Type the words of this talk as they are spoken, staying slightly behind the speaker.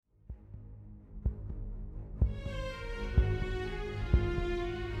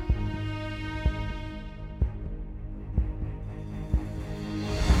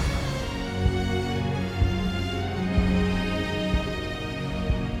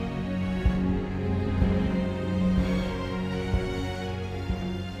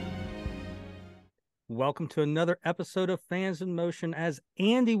welcome to another episode of Fans in Motion. As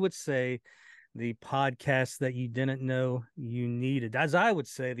Andy would say, the podcast that you didn't know you needed. As I would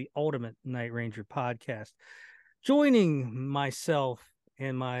say, the ultimate Night Ranger podcast. Joining myself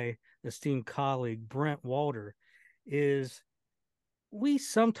and my esteemed colleague, Brent Walter, is we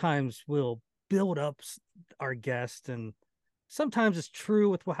sometimes will build up our guest, and sometimes it's true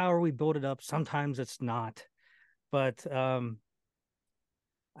with how we build it up, sometimes it's not. But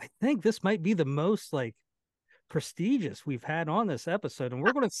I think this might be the most prestigious we've had on this episode, and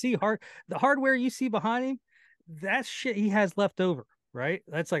we're going to see the hardware you see behind him. That shit he has left over, right?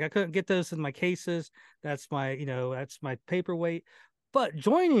 That's I couldn't get those in my cases. That's my paperweight. But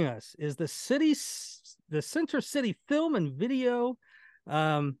joining us is the Center City Film and Video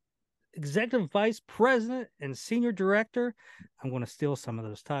Executive Vice President and Senior Director. I'm going to steal some of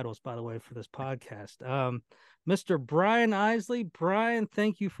those titles, by the way, for this podcast. Mr. Brian Isely. Brian,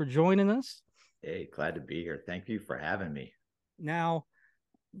 thank you for joining us. Hey, glad to be here. Thank you for having me. Now,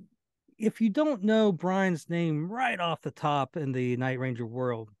 if you don't know Brian's name right off the top in the Night Ranger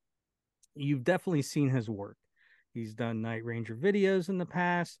world, you've definitely seen his work. He's done Night Ranger videos in the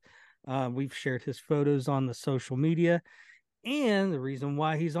past. We've shared his photos on the social media. And the reason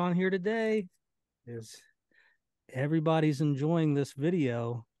why he's on here today is everybody's enjoying this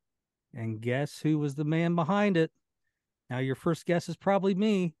video. And guess who was the man behind it? Now, your first guess is probably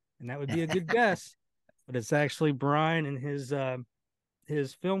me, and that would be a good guess. But it's actually Brian and his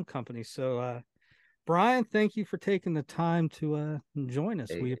film company. So, Brian, thank you for taking the time to join us.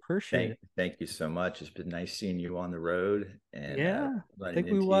 We appreciate it. Thank you so much. It's been nice seeing you on the road. And yeah, I think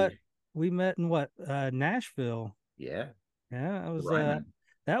we met in Nashville. Yeah.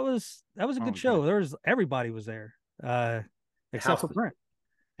 That was a good show. Everybody was there, except for Brent.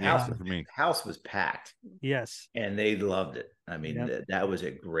 House was packed. Yes, and they loved it. I mean, that was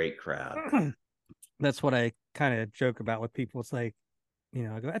a great crowd. That's what I kind of joke about with people. It's like,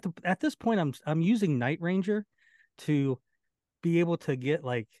 at this point, I'm using Night Ranger to be able to get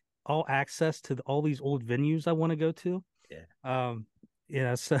all access to all these old venues I want to go to. Yeah.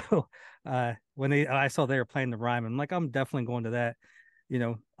 So when I saw they were playing the Rhyme, I'm like, I'm definitely going to that.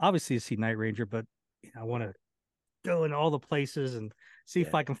 Obviously to see Night Ranger, but I want to go in all the places and see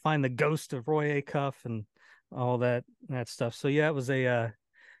if I can find the ghost of Roy Acuff and all that stuff. So yeah,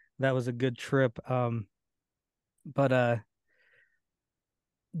 that was a good trip. But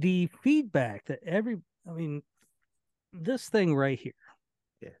the feedback that this thing right here.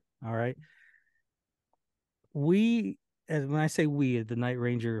 Yeah. All right. When I say we, the Night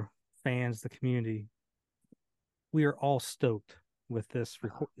Ranger fans, the community, we are all stoked with this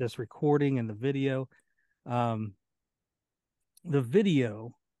recording and the video. The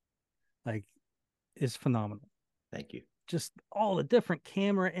video is phenomenal. Thank you. Just all the different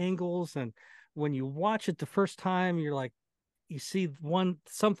camera angles, and when you watch it the first time, you're like, you see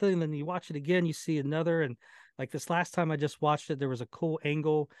something, and then you watch it again, you see another. And this last time I just watched it, there was a cool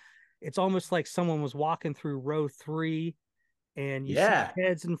angle. It's almost like someone was walking through row 3, and you see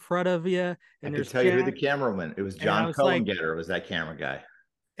heads in front of you. And I can tell you who the camera went. It was John Cullengetter. It was that camera guy.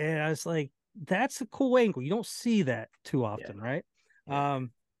 And I was like, that's a cool angle. You don't see that too often, right? Yeah.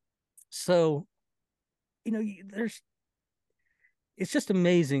 So, it's just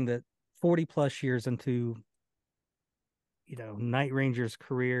amazing that 40 plus years into, Night Ranger's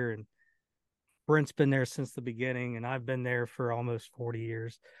career, and Brent's been there since the beginning, and I've been there for almost 40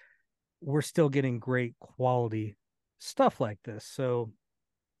 years. We're still getting great quality stuff like this. So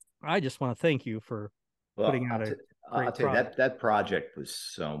I just want to thank you for putting out I'll tell you that project was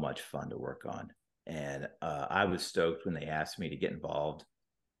so much fun to work on. And I was stoked when they asked me to get involved.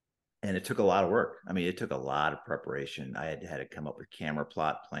 And it took a lot of work. I mean, it took a lot of preparation. I had to come up with camera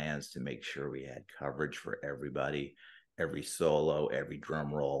plot plans to make sure we had coverage for everybody, every solo, every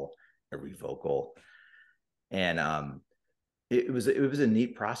drum roll, every vocal. And it was a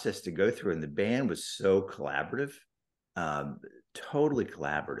neat process to go through. And the band was so collaborative, totally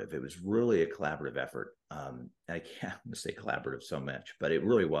collaborative. It was really a collaborative effort. I can't say collaborative so much, but it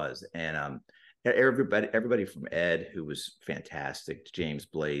really was. And everybody from Ed, who was fantastic, to James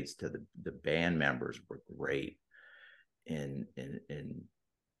Blades, to the band members were great in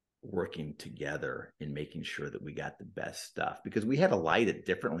working together in making sure that we got the best stuff, because we had to light it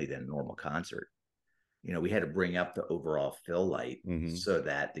differently than a normal concert. We had to bring up the overall fill light so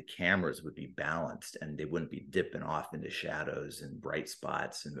that the cameras would be balanced and they wouldn't be dipping off into shadows and bright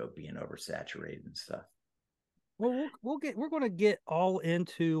spots and being oversaturated and stuff. Well, we're going to get all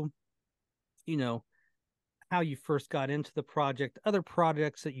into, how you first got into the project, other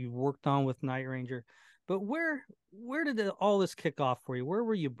projects that you've worked on with Night Ranger. But where did all this kick off for you? Where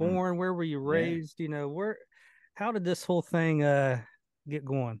were you born? Where were you Yeah. raised? Where how did this whole thing get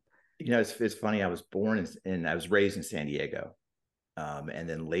going? It's funny. I was born in I was raised in San Diego, and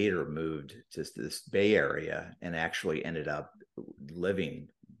then later moved to this Bay Area and actually ended up living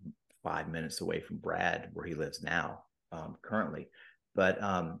 5 minutes away from Brad, where he lives now, currently. But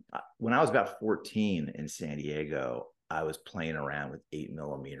when I was about 14 in San Diego, I was playing around with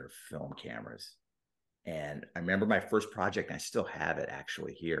 8mm film cameras. And I remember my first project, and I still have it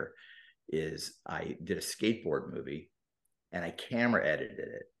actually here, is I did a skateboard movie and I camera edited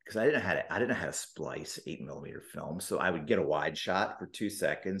it because I didn't know how to splice 8mm film. So I would get a wide shot for 2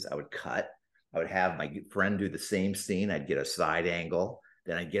 seconds. I would cut. I would have my friend do the same scene. I'd get a side angle,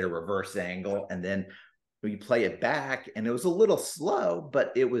 then I'd get a reverse angle, and then we play it back. And it was a little slow,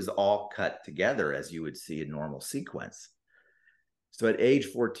 but it was all cut together as you would see a normal sequence. So at age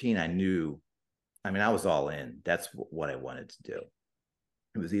 14, I knew. I mean, I was all in. That's what I wanted to do.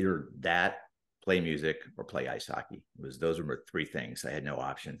 It was either that, play music, or play ice hockey. Those were three things. I had no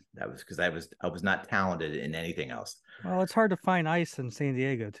option. That was because I was not talented in anything else. Well, it's hard to find ice in San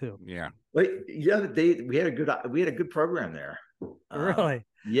Diego too. Yeah. But yeah, we had a good program there. Really?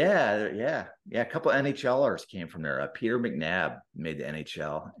 Yeah. A couple of NHLers came from there. Peter McNabb made the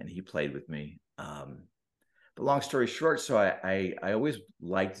NHL, and he played with me. But long story short, so I always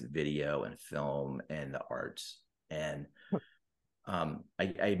liked video and film and the arts. And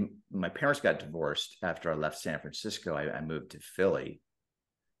my parents got divorced after I left San Francisco. I moved to Philly,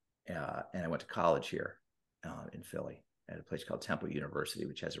 and I went to college here in Philly at a place called Temple University,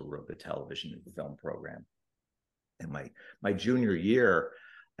 which has a real good television and film program. And my junior year,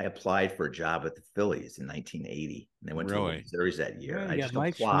 I applied for a job at the Phillies in 1980, and they went to the World Series that year. Yeah, I just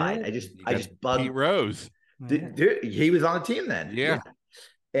applied. I just bugged Pete Rose. Dude, he was on the team then. Yeah.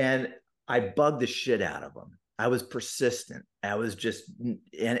 And I bugged the shit out of him. I was persistent. I was just,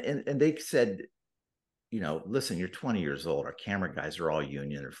 and they said, listen, you're 20 years old. Our camera guys are all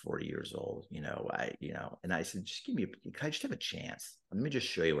union. They're 40 years old. And I said, just can I just have a chance? Let me just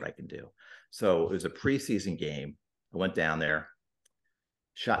show you what I can do. So it was a preseason game. I went down there,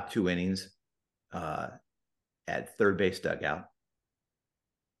 shot 2 innings at third base dugout.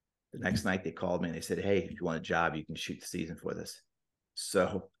 The next night they called me and they said, hey, if you want a job, you can shoot the season for this.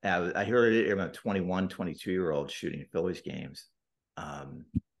 So I heard it about 21, 22-year-old shooting Phillies games. And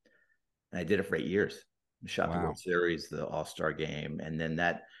I did it for 8 years. I shot the World Series, the All-Star game. And then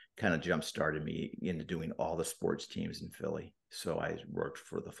that kind of jump-started me into doing all the sports teams in Philly. So I worked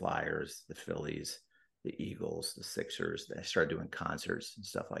for the Flyers, the Phillies, the Eagles, the Sixers. I started doing concerts and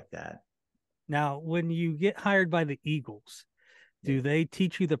stuff like that. Now, when you get hired by the Eagles, do they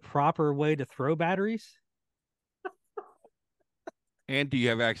teach you the proper way to throw batteries? And do you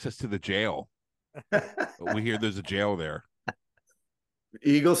have access to the jail? We hear there's a jail there.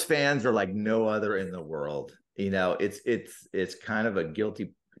 Eagles fans are like no other in the world. It's kind of a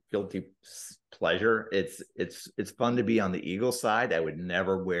guilty pleasure. It's fun to be on the Eagles side. I would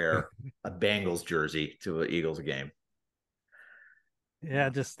never wear a Bengals jersey to an Eagles game. Yeah,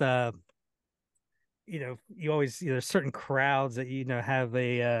 just you always there's certain crowds that have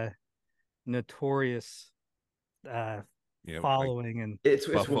a notorious following, like and it's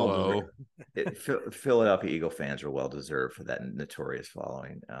well deserved. Philadelphia Eagle fans are well deserved for that notorious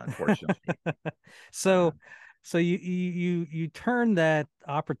following, unfortunately. So you turn that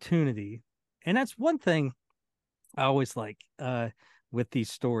opportunity, and that's one thing I always like with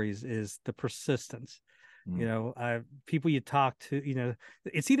these stories is the persistence. People you talk to,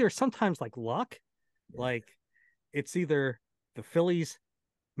 it's either sometimes like luck. Like it's either the Phillies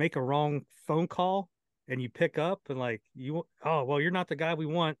make a wrong phone call and you pick up and you're not the guy we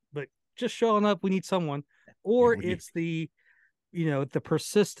want, but just showing up, we need someone. Or it's the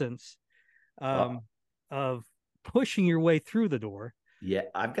persistence of pushing your way through the door. Yeah,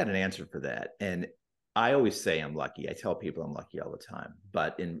 I've got an answer for that. And I always say I'm lucky. I tell people I'm lucky all the time.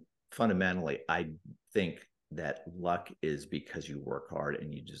 But fundamentally, I think that luck is because you work hard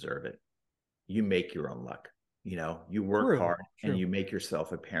and you deserve it. You make your own luck. You work hard and you make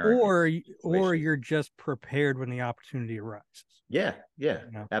yourself apparent. Or you're just prepared when the opportunity arises. Yeah,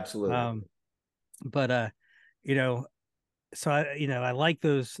 absolutely. So I like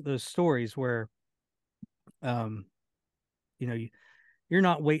those stories where, you're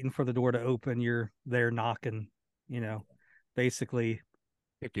not waiting for the door to open. You're there knocking, basically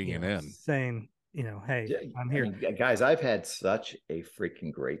kicking it in, saying, hey, I'm here. Guys, I've had such a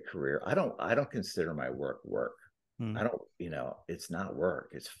freaking great career. I don't consider my work. I don't, it's not work.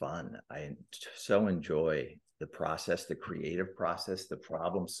 It's fun. I so enjoy the process, the creative process, the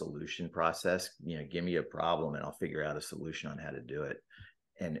problem solution process. Give me a problem and I'll figure out a solution on how to do it.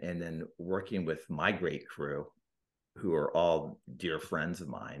 And then working with my great crew, who are all dear friends of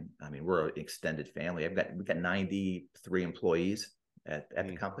mine. I mean, we're an extended family. We've got 93 employees at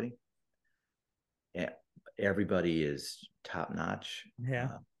the company. And everybody is top notch.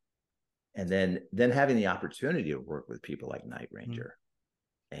 Yeah. And then having the opportunity to work with people like Night Ranger,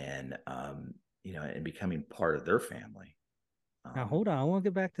 and and becoming part of their family. Now hold on, I want to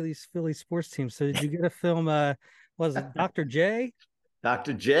get back to these Philly sports teams. So did you get a film? Was it Dr. J?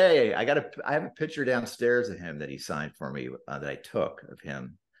 Dr. J. I have a picture downstairs of him that he signed for me, that I took of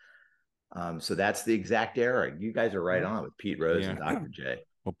him. So that's the exact era. You guys are right on with Pete Rose and Dr. J.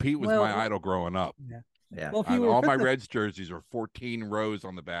 Well, Pete was my idol growing up. Yeah. Well, if you all my Reds jerseys are 14 rows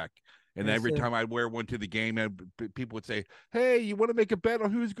on the back. And every time I'd wear one to the game, people would say, "Hey, you want to make a bet on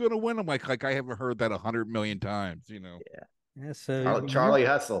who's going to win?" I'm like I haven't heard that 100 million times, Yeah. So Charlie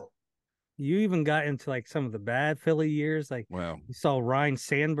Hustle. You even got into like some of the bad Philly years. Like, you saw Ryan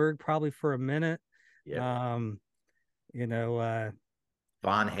Sandberg probably for a minute. Yeah.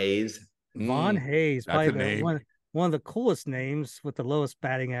 Von Hayes. Von Hayes, probably one of the coolest names with the lowest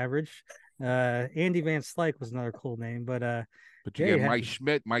batting average. Andy Van Slyke was another cool name, but you get Mike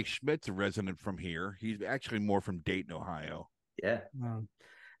Schmidt. Mike Schmidt's a resident from here. He's actually more from Dayton, Ohio. Yeah.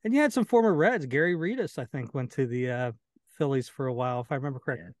 And you had some former Reds. Gary Redus, I think, went to the Phillies for a while, if I remember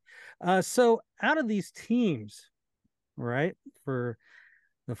correctly. Yeah. So out of these teams, right, for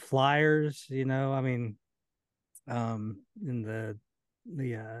the Flyers, in the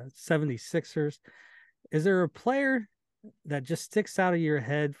 76ers, is there a player that just sticks out of your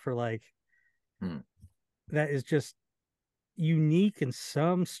head for like that is just unique in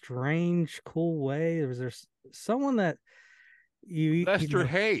some strange, cool way? Or is there someone that Lester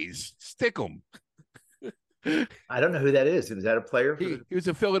Hayes, Stickum? I don't know who that is. Is that a player? He was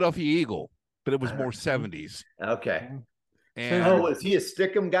a Philadelphia Eagle, but it was more 70s. Okay. And was he a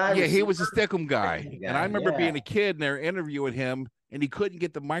Stickum guy? Yeah, he was a Stickum guy. And I remember being a kid and they're interviewing him and he couldn't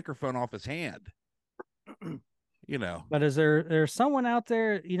get the microphone off his hand. But is there's someone out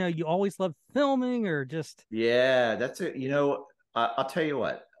there, you always love filming or just? Yeah, that's it. I'll tell you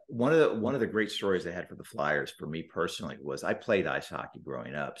what, one of the great stories I had for the Flyers for me personally was I played ice hockey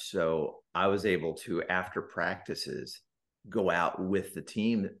growing up. So I was able to, after practices, go out with the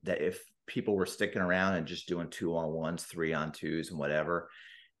team, that if people were sticking around and just doing 2-on-1s, 3-on-2s and whatever.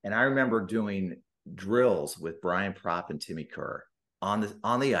 And I remember doing drills with Brian Propp and Timmy Kerr on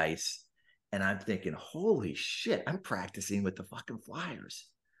the ice. And I'm thinking, holy shit, I'm practicing with the fucking Flyers.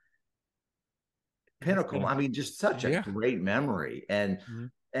 Pinnacle. I mean, just such a great memory. And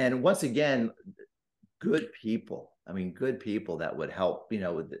once again, good people. I mean, good people that would help,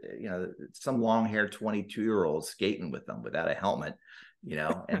 some long-haired 22-year-olds skating with them without a helmet,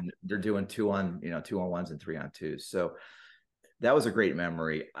 and they're doing 2-on-1s and 3-on-2s. So that was a great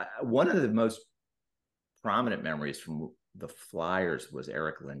memory. One of the most prominent memories from the Flyers was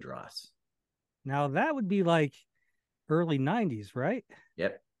Eric Lindros. Now that would be like early 90s, right?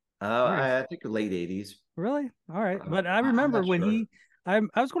 Yep. I think late 80s. Really? All right. But I remember when I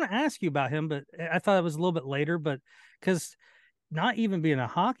was going to ask you about him, but I thought it was a little bit later, but because not even being a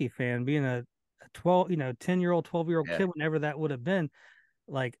hockey fan, being a 10-year-old, 12-year-old kid, whenever that would have been,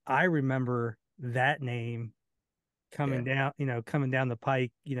 like, I remember that name coming down the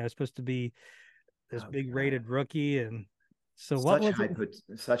pike, supposed to be this big rated rookie. And so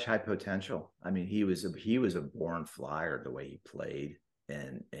such high potential. I mean, he was a born Flyer, the way he played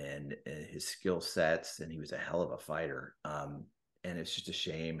and his skill sets, and he was a hell of a fighter. And it's just a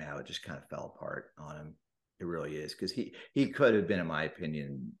shame how it just kind of fell apart on him. It really is, because he could have been, in my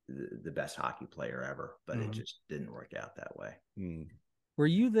opinion, the best hockey player ever, but it just didn't work out that way. Were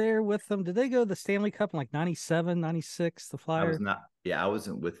you there with them? Did they go to the Stanley Cup in like 97, 96, the Flyers? I was not. Yeah, I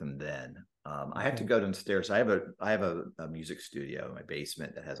wasn't with them then. I have to go downstairs. I have a music studio in my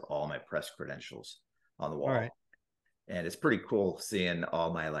basement that has all my press credentials on the wall. All right. And it's pretty cool seeing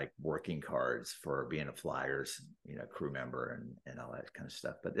all my like working cards for being a Flyers, crew member and all that kind of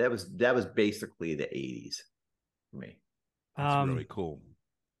stuff. But that was basically the 80s for me. That's really cool.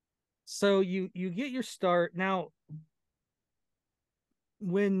 So you get your start. Now,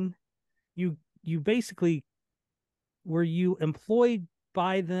 when you basically, were you employed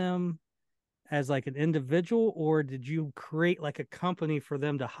by them as like an individual, or did you create like a company for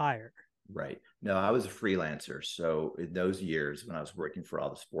them to hire? Right. No, I was a freelancer. So in those years when I was working for all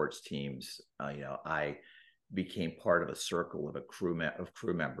the sports teams, I became part of a circle of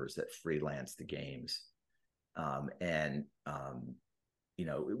crew members that freelance the games.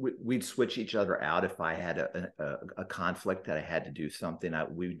 we'd switch each other out if I had a conflict that I had to do something.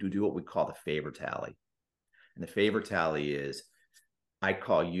 We do what we call the favor tally. And the favor tally is I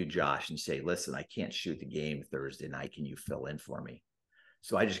call you, Josh, and say, listen, I can't shoot the game Thursday night. Can you fill in for me?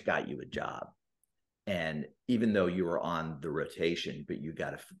 So I just got you a job. And even though you were on the rotation, but you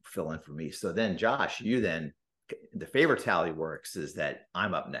got to fill in for me. So then, Josh, the favor tally works is that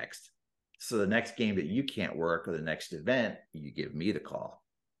I'm up next. So the next game that you can't work or the next event, you give me the call.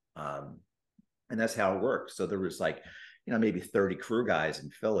 And that's how it works. So there was like, maybe 30 crew guys in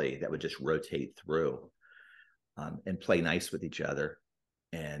Philly that would just rotate through and play nice with each other.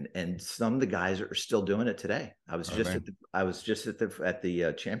 And some of the guys are still doing it today. I was just at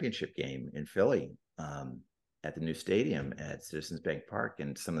the championship game in Philly at the new stadium at Citizens Bank Park,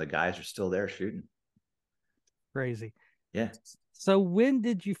 and some of the guys are still there shooting. Crazy. Yeah. So when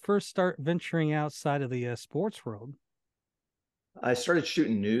did you first start venturing outside of the sports world? I started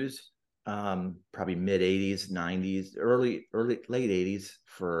shooting news probably mid 80s, 90s, late 80s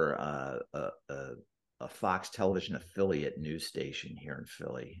for a Fox television affiliate news station here in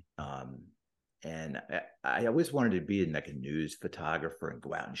Philly. And I always wanted to be like a news photographer and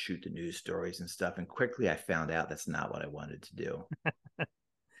go out and shoot the news stories and stuff. And quickly I found out that's not what I wanted to do.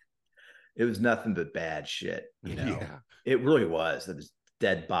 It was nothing but bad shit, Yeah. It really was. It was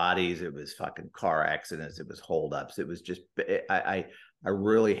dead bodies. It was fucking car accidents. It was holdups. It was just, I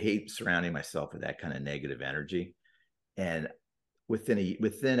really hate surrounding myself with that kind of negative energy. And within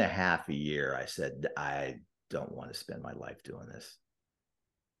a half a year, I said, I don't want to spend my life doing this.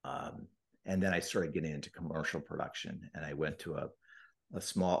 And then I started getting into commercial production, and I went to much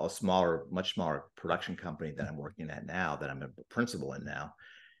smaller production company that I'm working at now, that I'm a principal in now,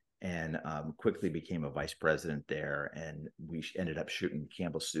 and quickly became a vice president there. And we ended up shooting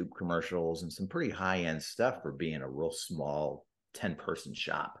Campbell Soup commercials and some pretty high end stuff for being a real small 10-person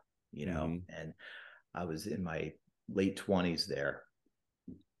shop, and I was in my late 20s there.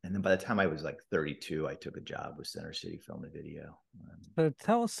 And then by the time I was like 32, I took a job with Center City Film and Video. So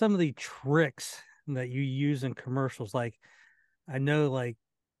tell us some of the tricks that you use in commercials. Like, I know, like,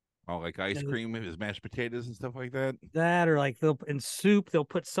 like ice cream, his mashed potatoes and stuff like that. Or like in soup, they'll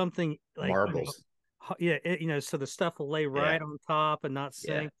put something like marbles. So the stuff will lay right on top and not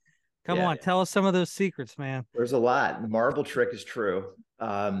sink. Come on, tell us some of those secrets, man. There's a lot. The marble trick is true.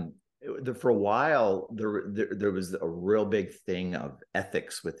 For a while, there was a real big thing of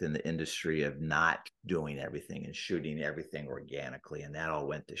ethics within the industry of not doing everything and shooting everything organically, and that all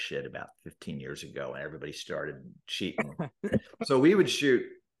went to shit about 15 years ago, and everybody started cheating. So we would shoot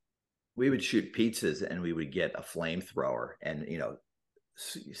pizzas, and we would get a flamethrower, and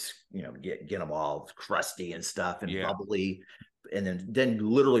get them all crusty and stuff and bubbly, and then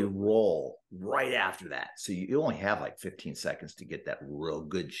literally roll right after that. So you only have like 15 seconds to get that real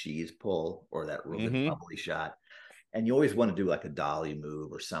good cheese pull or that real good bubbly shot. And you always want to do like a dolly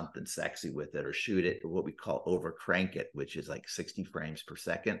move or something sexy with it, or shoot it, or what we call over crank it, which is like 60 frames per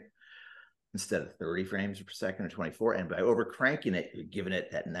second instead of 30 frames per second or 24. And by over cranking it, you're giving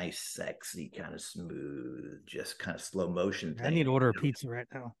it that nice, sexy, kind of smooth, just kind of slow motion thing. I need to order a pizza right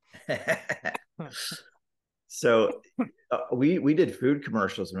now. So we did food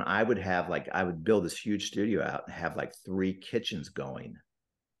commercials, and I would build this huge studio out and have like 3 kitchens going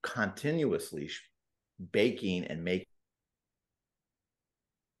continuously, baking and making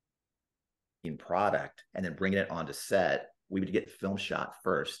product, and then bringing it onto set. We would get the film shot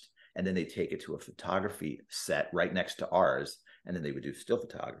first, and then they take it to a photography set right next to ours, and then they would do still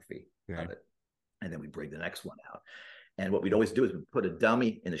photography of it, and then we bring the next one out. And what we'd always do is we'd put a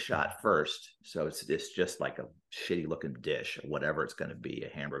dummy in the shot first, so it's just like a shitty looking dish or whatever it's going to be,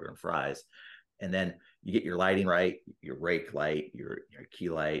 a hamburger and fries. And then you get your lighting right, your rake light, your key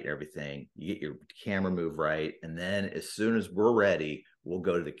light, everything. You get your camera move right, and then as soon as we're ready, we'll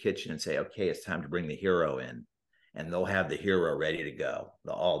go to the kitchen and say, okay, it's time to bring the hero in. And they'll have the hero ready to go,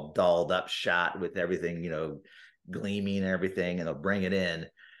 the all dolled up shot with everything, gleaming and everything, and they'll bring it in,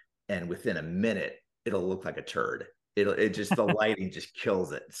 and within a minute, it'll look like a turd. The lighting just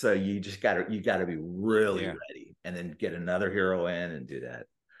kills it. So you gotta be really ready, and then get another hero in and do that.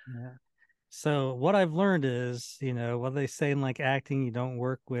 Yeah. So what I've learned is, what they say in like acting, you don't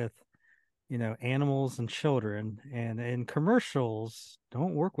work with, animals and children, and in commercials,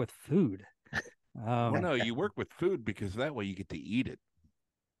 don't work with food. Well, no, you work with food because that way you get to eat it.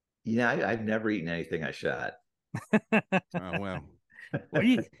 Yeah, I've never eaten anything I shot. Oh, well.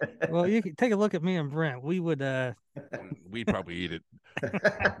 You can take a look at me and Brent. We would we'd probably eat it.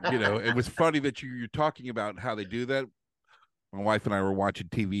 It was funny that you're talking about how they do that. My wife and I were watching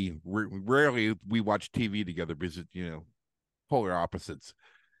TV. Rarely we watch TV together because polar opposites.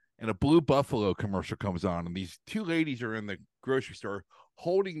 And a Blue Buffalo commercial comes on, and these two ladies are in the grocery store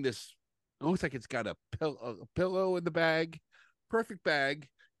holding this. It looks like it's got a pillow in the bag, perfect bag.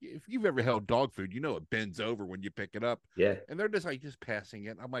 If you've ever held dog food, you know it bends over when you pick it up. Yeah. And they're just passing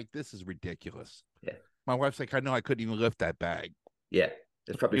it. I'm like, this is ridiculous. Yeah. My wife's like, I know I couldn't even lift that bag. Yeah.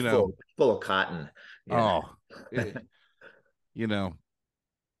 It's probably full of cotton. Oh, you know.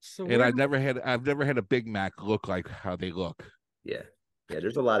 So and I've never had a Big Mac look like how they look. Yeah. Yeah.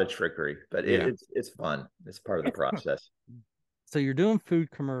 There's a lot of trickery, but it's fun. It's part of the process. So you're doing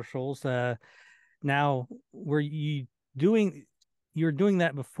food commercials. Now, you're doing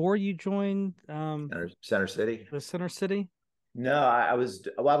that before you joined Center City? The Center City? No, I was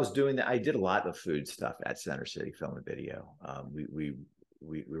doing that. I did a lot of food stuff at Center City Film and Video. We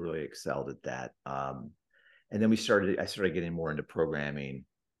really excelled at that. And then I started getting more into programming,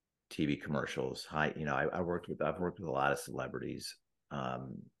 TV commercials. I've worked with a lot of celebrities.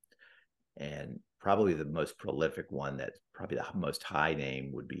 And probably the most prolific one, that's probably the most high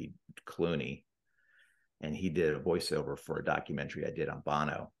name, would be Clooney. And he did a voiceover for a documentary I did on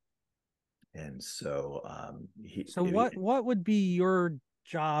Bono. And so what would be your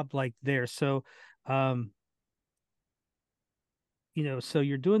job like there? So so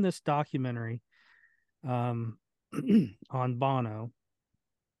you're doing this documentary on Bono.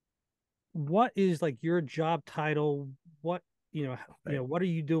 What is like your job title? What what are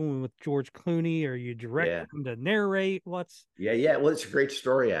you doing with George Clooney? Are you directing to narrate? What's Well, it's a great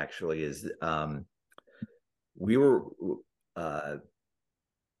story, actually. Is we were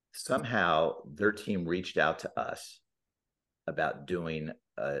somehow their team reached out to us about doing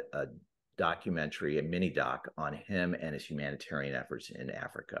a documentary, a mini doc on him and his humanitarian efforts in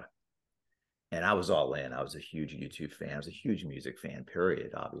Africa. And I was all in. I was a huge YouTube fan. I was a huge music fan,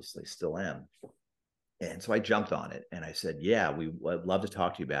 period. Obviously, still am. And so I jumped on it and I said, yeah, we would love to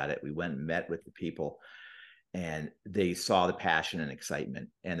talk to you about it. We went and met with the people, and they saw the passion and excitement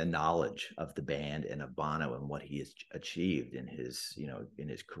and the knowledge of the band and of Bono and what he has achieved in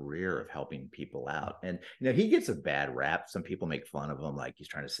his career of helping people out. And, he gets a bad rap. Some people make fun of him, like he's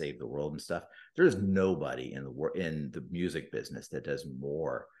trying to save the world and stuff. There's nobody in the music business that does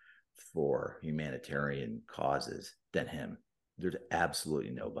more for humanitarian causes than him. There's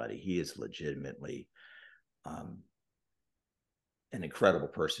absolutely nobody. He is legitimately an incredible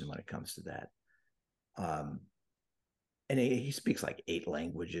person when it comes to that. And he speaks like 8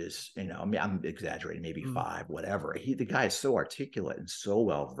 languages. I'm exaggerating, maybe 5, whatever. The guy is so articulate and so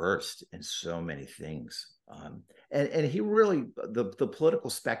well versed in so many things. And he really, the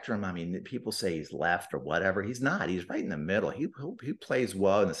political spectrum, people say he's left or whatever. He's not. He's right in the middle. He plays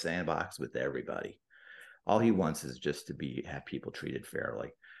well in the sandbox with everybody. All he wants is just to have people treated fairly.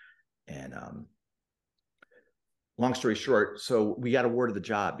 And long story short, so we got awarded the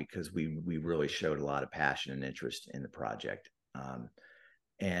job because we really showed a lot of passion and interest in the project.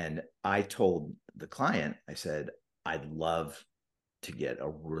 And I told the client, I said, I'd love to get a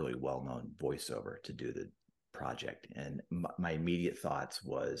really well-known voiceover to do the project. And my immediate thoughts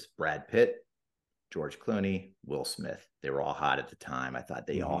was Brad Pitt, George Clooney, Will Smith. They were all hot at the time. I thought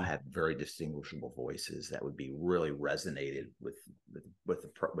they all had very distinguishable voices that would be really resonated with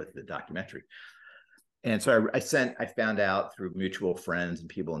the documentary. And so I found out through mutual friends and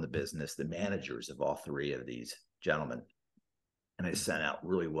people in the business, the managers of all 3 of these gentlemen. And I sent out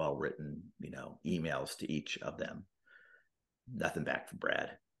really well-written, emails to each of them. Nothing back from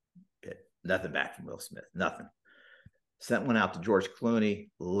Brad Pitt, nothing back from Will Smith, nothing. Sent one out to George Clooney.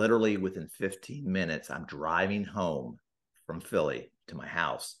 Literally within 15 minutes, I'm driving home from Philly to my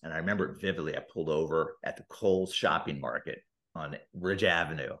house. And I remember it vividly. I pulled over at the Kohl's shopping market on Ridge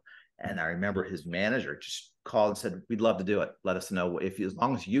Avenue. And I remember his manager just called and said, we'd love to do it. Let us know as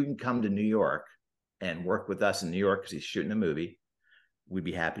long as you can come to New York and work with us in New York, because he's shooting a movie, we'd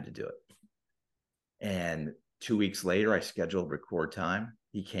be happy to do it. And 2 weeks later, I scheduled record time.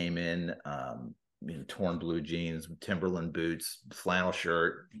 He came in, torn blue jeans, Timberland boots, flannel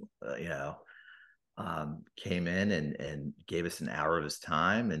shirt, came in and gave us an hour of his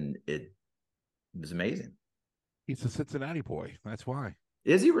time. And it was amazing. He's a Cincinnati boy. That's why.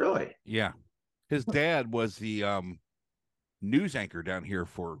 Is he really? Yeah. His dad was the news anchor down here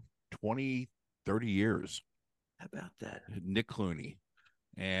for 20, 30 years. How about that? Nick Clooney.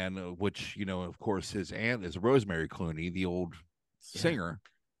 And which, of course, his aunt is Rosemary Clooney, the old singer.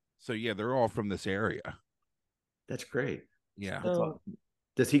 So, yeah, they're all from this area. That's great. Yeah.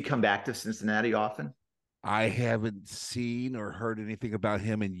 Does he come back to Cincinnati often? I haven't seen or heard anything about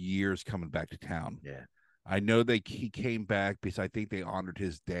him in years coming back to town. Yeah. I know he came back because I think they honored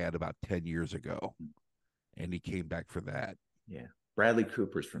his dad about 10 years ago, and he came back for that. Yeah. Bradley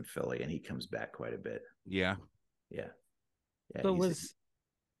Cooper's from Philly, and he comes back quite a bit. Yeah. Yeah. Yeah.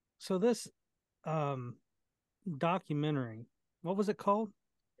 So this documentary, what was it called?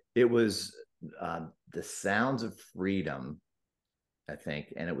 It was The Sounds of Freedom, I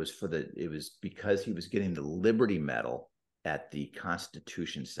think, and it was because he was getting the Liberty Medal at the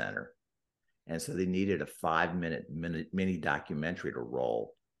Constitution Center, and so they needed a 5-minute mini documentary to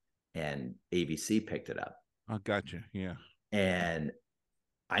roll, and ABC picked it up. Oh, gotcha. Yeah. And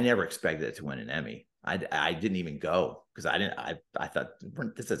I never expected it to win an Emmy. I didn't even go because I thought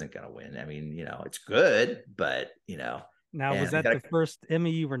this isn't going to win. I mean, it's good, but Now, was that the first Emmy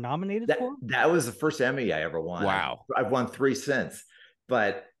you were nominated for? That was the first Emmy I ever won. Wow. I've won 3 since,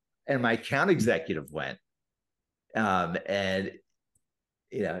 and my account executive went, and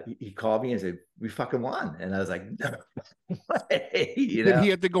he called me and said, "We fucking won," and I was like, "No way!" Did he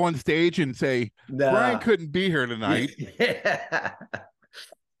have to go on stage and say, "No, Brian couldn't be here tonight"? Yeah.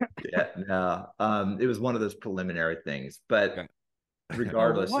 Yeah, no. It was one of those preliminary things, but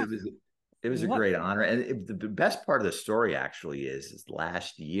regardless, it was a great honor. And the best part of the story actually is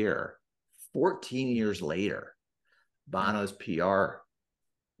last year, 14 years later, Bono's PR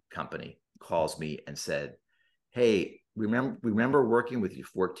company calls me and said, "Hey, remember working with you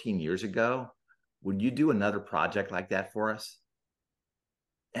 14 years ago? Would you do another project like that for us?"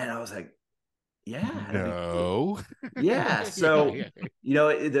 And I was like, "Yeah, no." Yeah. So,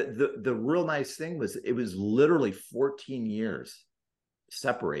 the real nice thing was it was literally 14 years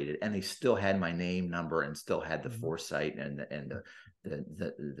separated, and they still had my name, number, and still had the foresight and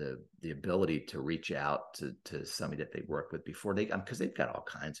the ability to reach out to somebody that they worked with before because they've got all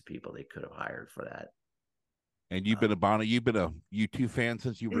kinds of people they could have hired for that. And you've been a Bono, you've been a U2 fan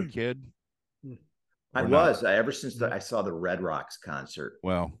since you were a kid? I was ever since I saw the Red Rocks concert.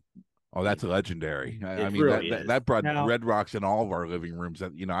 Well, that's legendary. I mean, really that brought Red Rocks in all of our living rooms.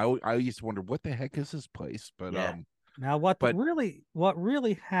 I used to wonder what the heck is this place, but now what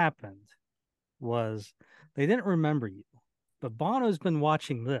really happened was they didn't remember you, but Bono's been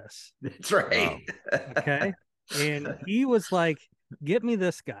watching this. That's right. Okay, and he was like, "Get me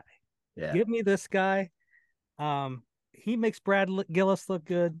this guy. Yeah. Get me this guy." He makes Brad Gillis look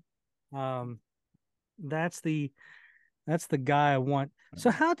good. That's the guy I want. So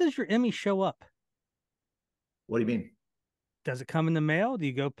how does your Emmy show up? What do you mean? Does it come in the mail? Do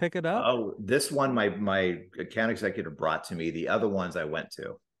you go pick it up? Oh, this one my account executive brought to me. The other ones I went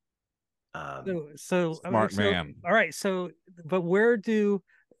to. Smart man. All right. So, but where do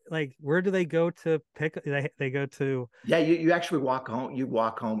they go to pick? They go to. Yeah, you actually walk home. You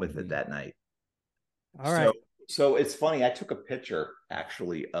walk home with it that night. All right. So it's funny. I took a picture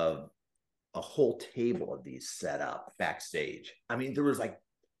actually of a whole table of these set up backstage. I mean, there was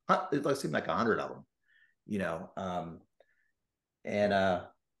it seemed like 100 of them, yeah,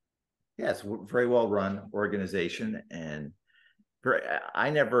 it's a very well run organization, and I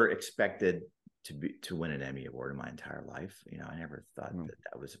never expected to win an Emmy Award in my entire life. I never thought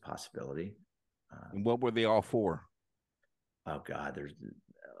that was a possibility. And what were they all for? Oh God, there's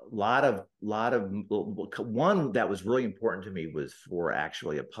a lot of one that was really important to me was for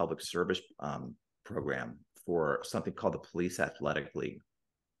actually a public service program for something called the Police Athletic League,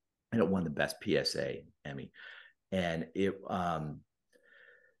 and it won the best PSA Emmy. And it I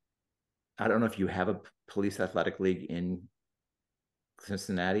don't know if you have a police athletic league in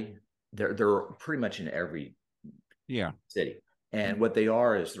Cincinnati. They're pretty much in every city. And what they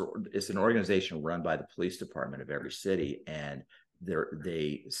are is it's an organization run by the police department of every city, and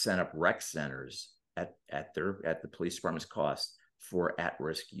they set up rec centers at the police department's cost for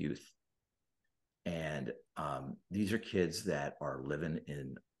at-risk youth. And these are kids that are living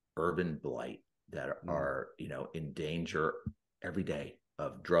in urban blight, that are in danger every day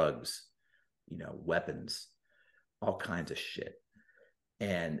of drugs, weapons, all kinds of shit.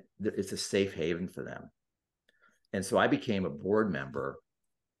 And it's a safe haven for them. And so I became a board member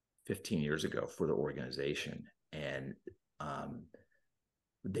 15 years ago for the organization, and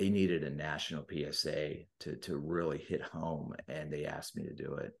they needed a national PSA to really hit home, and they asked me to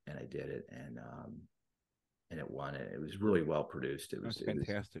do it, and I did it, and it won it. It was really well produced. It was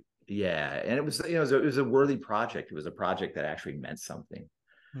fantastic. And it was it was a worthy project. It was a project that actually meant something.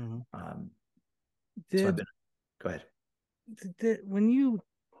 Mm-hmm. Go ahead. When you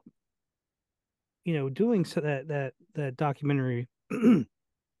doing that documentary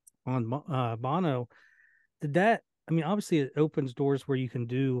on Bono, did that? I mean, obviously, it opens doors where you can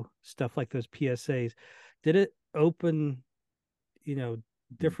do stuff like those PSAs. Did it open,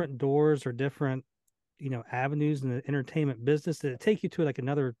 different doors or different, avenues in the entertainment business? Did it take you to like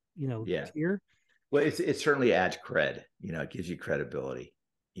another, tier? Well, it certainly adds cred. It gives you credibility.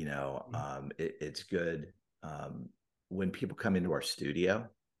 It's good when people come into our studio.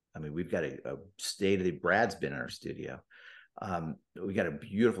 I mean, we've got a state of the. Brad's been in our studio. We got a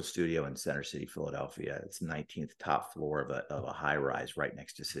beautiful studio in Center City, Philadelphia. It's 19th top floor of a high rise right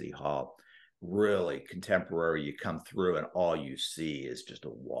next to City Hall. Really contemporary. You come through and all you see is just a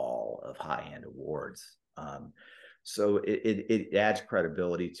wall of high-end awards. So it adds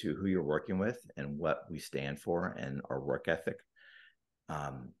credibility to who you're working with and what we stand for and our work ethic.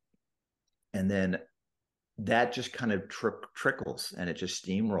 And then that just kind of trickles and it just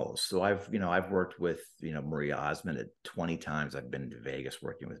steamrolls. So I've worked with, Marie Osmond at 20 times. I've been to Vegas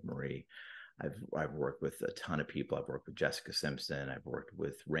working with Marie. I've worked with a ton of people. I've worked with Jessica Simpson. I've worked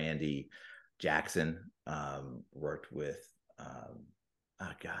with Randy Jackson, worked with,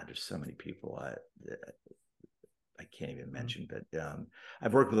 oh God, there's so many people I can't even mention, but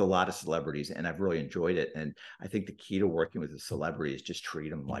I've worked with a lot of celebrities and I've really enjoyed it. And I think the key to working with a celebrity is just treat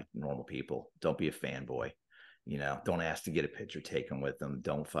them like normal people. Don't be a fanboy. Don't ask to get a picture taken with them.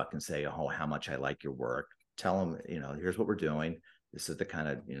 Don't fucking say, oh, how much I like your work. Tell them, here's what we're doing. This is the kind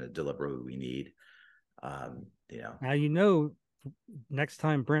of, delivery we need. Now, next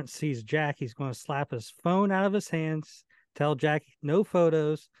time Brent sees Jack, he's going to slap his phone out of his hands, tell Jack no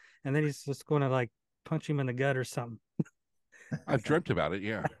photos, and then he's just going to like punch him in the gut or something. I've dreamt about it.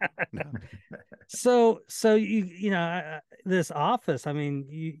 Yeah. So this office, I mean,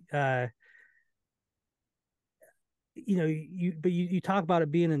 you talk about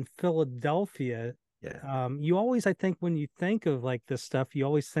it being in Philadelphia. Yeah. You always, I think, when you think of like this stuff, you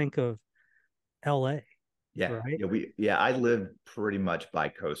always think of LA. Yeah. Right. I lived pretty much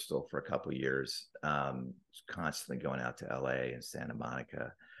bi-coastal for a couple of years. Constantly going out to LA and Santa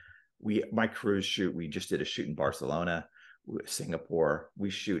Monica. My cruise shoot, we just did a shoot in Barcelona, Singapore. We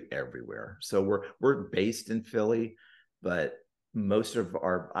shoot everywhere. So we're based in Philly, but most of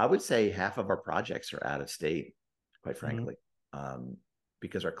I would say half of our projects are out of state, quite frankly,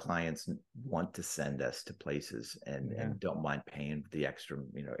 because our clients want to send us to places and don't mind paying the extra,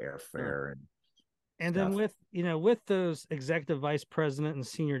 airfare and then with those executive vice president and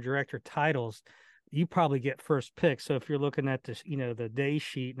senior director titles, you probably get first pick. So if you're looking at this, the day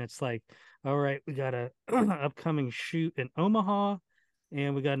sheet and it's like, all right, we got a upcoming shoot in Omaha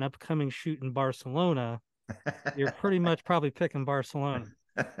and we got an upcoming shoot in Barcelona, you're pretty much probably picking Barcelona.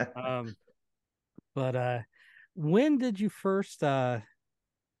 But when did you first I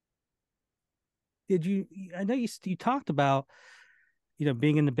know you talked about,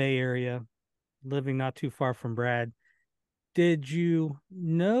 being in the Bay Area, living not too far from Brad. Did you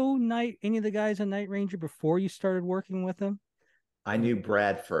know any of the guys in Night Ranger before you started working with them? I knew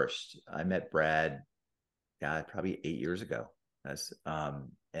Brad first. I met Brad, probably 8 years ago.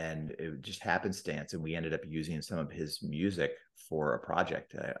 And it just happenstance, and we ended up using some of his music for a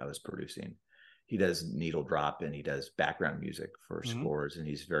project I was producing. He does needle drop and he does background music for scores, and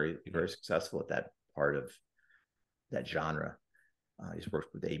he's very, very successful at that part of that genre. He's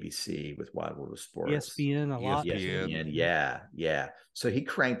worked with ABC, with Wild World of Sports, ESPN a lot. ESPN, yeah. So he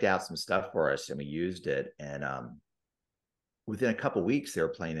cranked out some stuff for us, and we used it. And within a couple of weeks, they were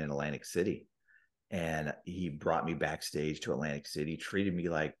playing in Atlantic City, and he brought me backstage to Atlantic City, treated me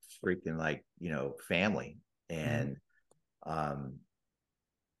like freaking family, and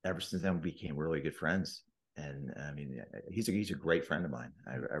ever since then we became really good friends. And I mean, he's a great friend of mine.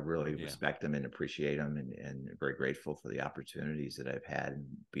 I really respect him and appreciate him, and very grateful for the opportunities that I've had and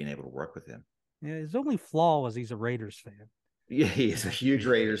being able to work with him. Yeah, his only flaw was he's a Raiders fan. Yeah, he's a huge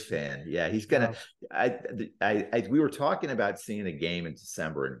Raiders fan. Yeah, he's gonna. We were talking about seeing a game in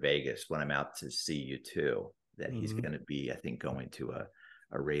December in Vegas when I'm out to see you too. That he's going to be, I think, going to a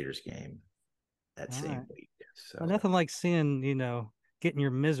Raiders game that same week. So well, nothing like seeing getting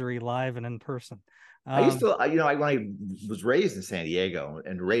your misery live and in person. I used to, when I was raised in San Diego,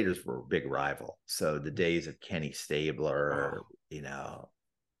 and the Raiders were a big rival. So the days of Kenny Stabler,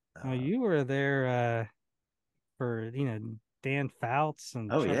 you were there for Dan Fouts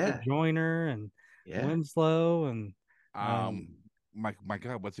and Chucky Joyner and Winslow and my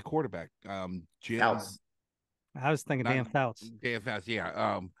God, what's the quarterback? Jim Fouts. I was thinking Dan Fouts. Dan Fouts,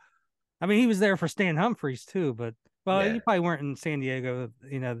 yeah. I mean, he was there for Stan Humphries too, but you probably weren't in San Diego,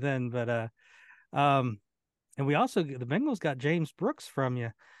 then. But and we also the Bengals got James Brooks from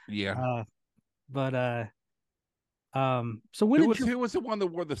you. Yeah. So when who was the one that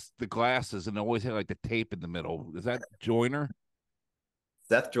wore the glasses and always had like the tape in the middle? Is that Joyner?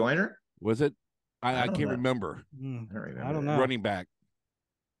 Seth Joyner? Was it? I can't remember. I don't remember. I don't know. Running back.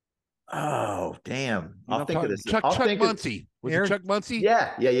 Oh, damn. I'll think of this. Chuck Muncie. Was it Chuck Muncie?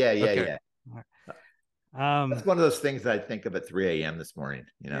 Yeah. That's one of those things that I think of at 3 a.m. this morning.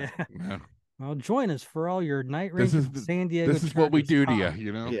 Yeah. Yeah. Well, join us for all your Night This Rangers is and San Diego. this is what we Chargers do to you, talk.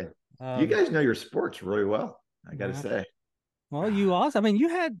 you know. Yeah, you Um, guys know your sports really well. I got to yeah. say. Well, you also, I mean, you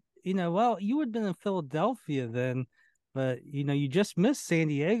had, well, you had been in Philadelphia then, but you just missed San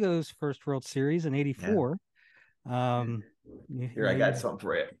Diego's first World Series in Yeah. '84. Here, I got something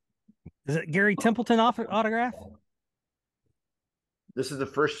for you. Is it Gary Templeton autograph? This is the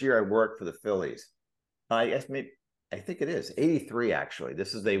first year I worked for the Phillies. I guess maybe I think it is 83 actually.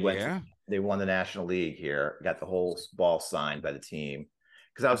 This is they won the National League here, got the whole ball signed by the team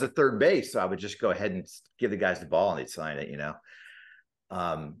because I was at third base, so I would just go ahead and give the guys the ball and they'd sign it.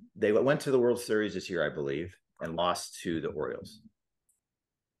 They went to the World Series this year, I believe, and lost to the Orioles.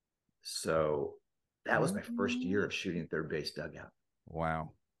 So that was my first year of shooting third base dugout.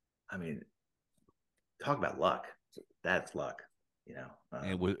 Wow. I mean, talk about luck. That's luck.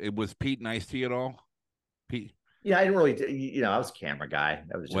 It was Pete nice to you at all? Pete? Yeah, I didn't really. I was a camera guy.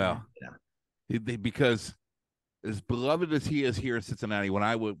 I was just, because as beloved as he is here in Cincinnati,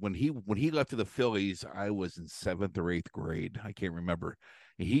 when he left to the Phillies, I was in 7th or 8th grade. I can't remember.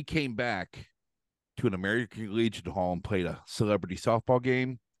 And he came back to an American Legion Hall and played a celebrity softball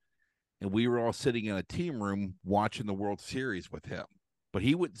game, and we were all sitting in a team room watching the World Series with him. But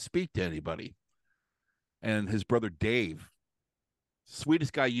he wouldn't speak to anybody. And his brother Dave,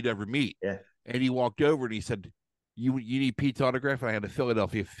 sweetest guy you'd ever meet. Yeah. And he walked over and he said, you need Pete's autograph? And I had a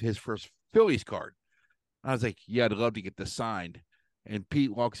Philadelphia, his first Phillies card. I was like, yeah, I'd love to get this signed. And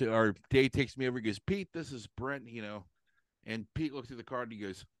Pete walks in, or Dave takes me over and goes, Pete, this is Brent, And Pete looks at the card and he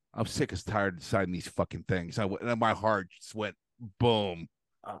goes, I'm sick as tired of signing these fucking things. And my heart just went boom.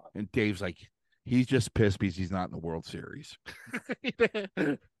 And Dave's like, he's just pissed because he's not in the World Series.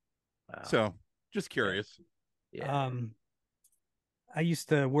 Wow. So just curious. Yeah. I used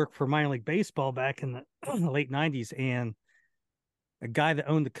to work for minor league baseball back in the late 90s, and a guy that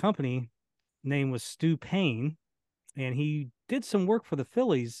owned the company name was Stu Payne, and he did some work for the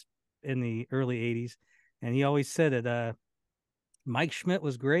Phillies in the early 80s, and he always said that Mike Schmidt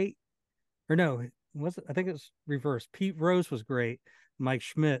was great. Or no, I think it was reversed. Pete Rose was great. Mike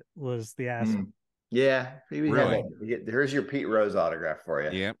Schmidt was the asshole. Yeah, really. Here's your Pete Rose autograph for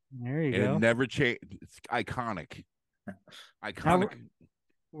you. Yep. There you go. It never changed. It's iconic. Iconic.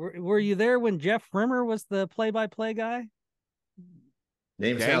 Now, were you there when Jeff Rimmer was the play-by-play guy?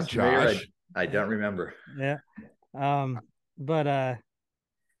 Name sounds familiar. I don't remember. Yeah. But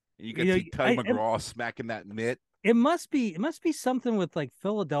you can see Tug McGraw smacking that mitt. It must be something with like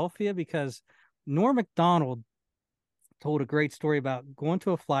Philadelphia, because Norm Macdonald told a great story about going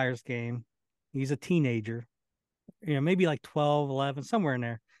to a Flyers game. He's a teenager, maybe like 12, 11, somewhere in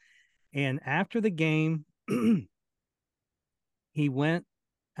there. And after the game, he went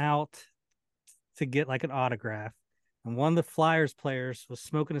out to get like an autograph. And one of the Flyers players was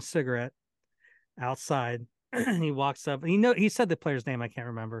smoking a cigarette outside. And he walks up, and he said the player's name, I can't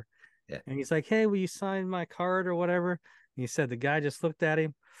remember. Yeah. And he's like, hey, will you sign my card or whatever? And he said the guy just looked at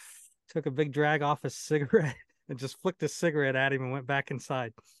him, took a big drag off his cigarette, and just flicked his cigarette at him and went back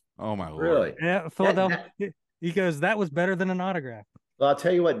inside. Oh my Lord. Really? Yeah, Philadelphia. He goes, that was better than an autograph. Well, I'll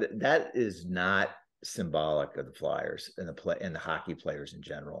tell you what, that is not symbolic of the Flyers and the hockey players in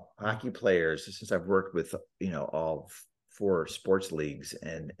general. Hockey players, since I've worked with all 4 sports leagues,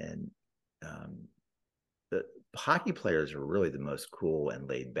 and the hockey players are really the most cool and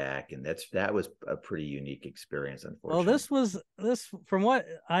laid back, and that was a pretty unique experience, unfortunately. Well, this from what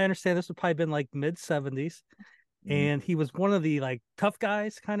I understand, this would probably been like mid 70s. And he was one of the like tough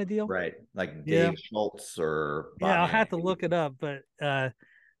guys kind of deal, right? Like Dave Schultz or Bob I'll have to look it up, but like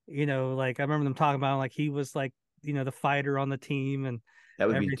I remember them talking about like he was like the fighter on the team, and that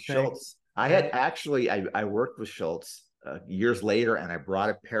would be Schultz. I had actually I worked with Schultz years later, and I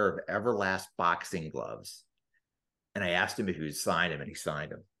brought a pair of Everlast boxing gloves, and I asked him if he would sign them, and he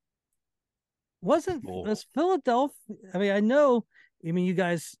signed them. Was Philadelphia? I mean, I know. I mean, you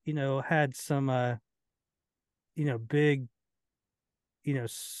guys had some big,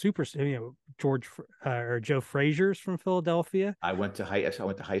 super, George or Joe Frazier's from Philadelphia. I went to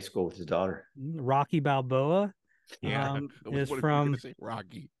high school with his daughter. Rocky Balboa, is from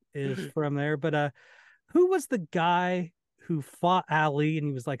Rocky. Is from there. But who was the guy who fought Ali, and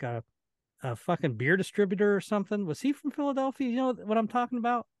he was like a fucking beer distributor or something? Was he from Philadelphia? You know what I'm talking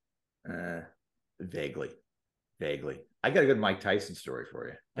about? Vaguely. I got a good Mike Tyson story for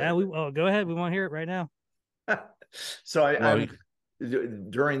you. Yeah, go ahead. We want to hear it right now. So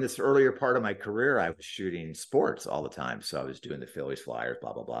during this earlier part of my career, I was shooting sports all the time. So I was doing the Phillies, Flyers,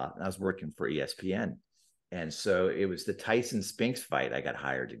 blah, blah, blah. And I was working for ESPN. And so it was the Tyson Spinks fight I got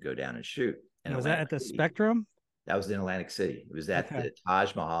hired to go down and shoot. in Was that Atlantic at the City. Spectrum? That was in Atlantic City. It was at Okay. the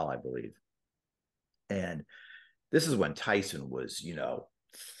Taj Mahal, I believe. And this is when Tyson was,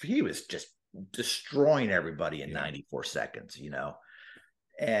 he was just destroying everybody in 94 seconds,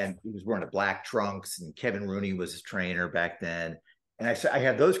 and he was wearing a black trunks, and Kevin Rooney was his trainer back then. And I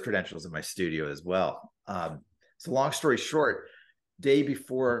had those credentials in my studio as well. So long story short, day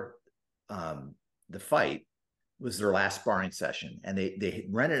before the fight was their last sparring session, and they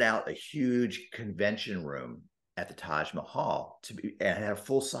rented out a huge convention room at the Taj Mahal and it had a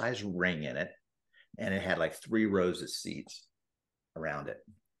full size ring in it, and it had like 3 rows of seats around it.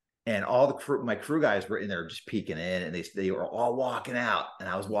 And all the crew, my crew guys were in there just peeking in, and they were all walking out, and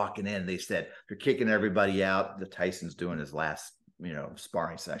I was walking in. And they said they're kicking everybody out. The Tyson's doing his last,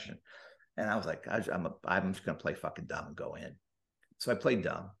 sparring session, and I was like, I'm just gonna play fucking dumb and go in. So I played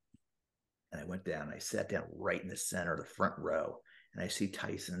dumb, and I went down. And I sat down right in the center of the front row, and I see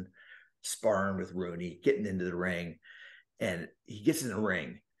Tyson sparring with Rooney, getting into the ring, and he gets in the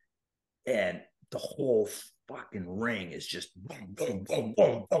ring, and the whole fucking ring is just boom, boom, boom,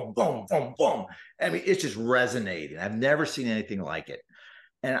 boom, boom, boom, boom, boom. I mean, it's just resonating. I've never seen anything like it.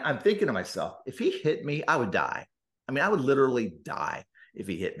 And I'm thinking to myself, if he hit me, I would die. I mean, I would literally die if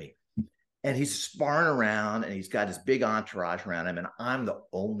he hit me. And he's sparring around, and he's got his big entourage around him, and I'm the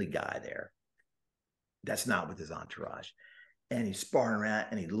only guy there that's not with his entourage. And he's sparring around,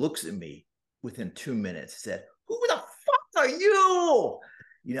 and he looks at me within 2 minutes, said, "Who the fuck are you?"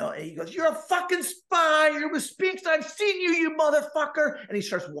 And he goes, "You're a fucking spy. You're with Spinks. I've seen you, you motherfucker." And he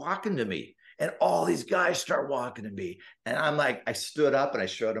starts walking to me. And all these guys start walking to me. And I'm like, I stood up and I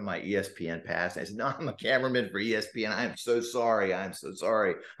showed him my ESPN pass. And I said, "No, I'm a cameraman for ESPN. I'm so sorry. I'm so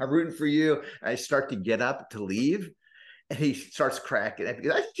sorry. I'm rooting for you." And I start to get up to leave. And he starts cracking. I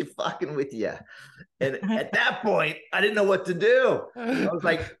think, "I'm just fucking with you." And at that point, I didn't know what to do. I was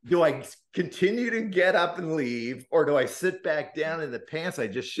like, do I continue to get up and leave, or do I sit back down in the pants I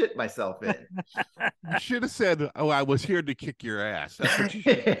just shit myself in? You should have said, "Oh, I was here to kick your ass." That's what you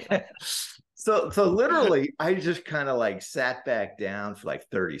should. So literally, I just kind of like sat back down for like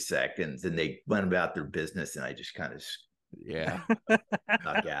 30 seconds, and they went about their business, and I just kind of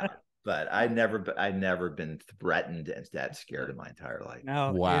snuck out. But I'd never been threatened and that scared in my entire life.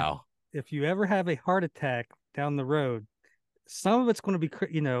 Now, Wow. if you ever have a heart attack down the road, some of it's going to be,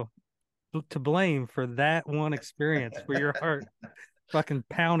 to blame for that one experience where your heart fucking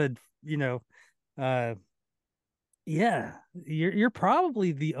pounded, uh, yeah, you're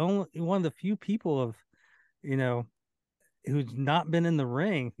probably the only one of the few people of, who's not been in the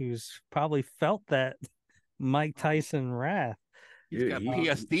ring, who's probably felt that Mike Tyson wrath. He's got Dude,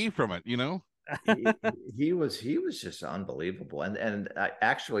 PSD from it, he was just unbelievable. And I,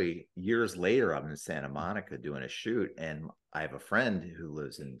 actually, years later, I'm in Santa Monica doing a shoot, and I have a friend who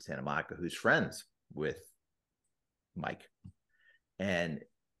lives in Santa Monica who's friends with Mike, and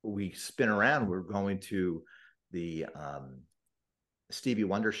we spin around. We're going to the Stevie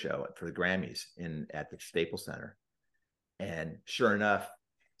Wonder show for the Grammys at the Staples Center, and sure enough,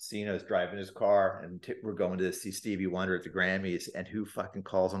 Ceno's driving his car, and we're going to see Stevie Wonder at the Grammys. And who fucking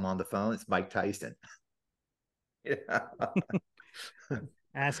calls him on the phone? It's Mike Tyson.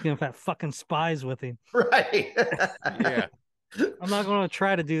 Asking if that fucking spies with him. Right. Yeah. I'm not going to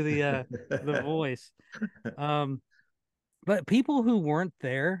try to do the voice. But people who weren't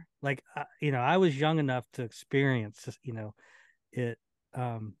there, like, I was young enough to experience, it.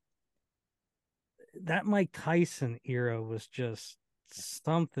 That Mike Tyson era was just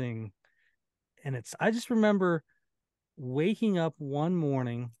something. And I just remember waking up one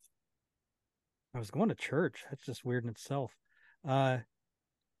morning. I was going to church. That's just weird in itself. And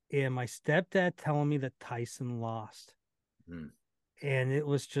my stepdad telling me that Tyson lost. And it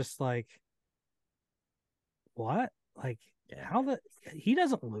was just like, what? Like, how he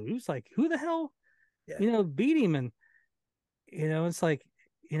doesn't lose? Like, who the hell, beat him? And, it's like,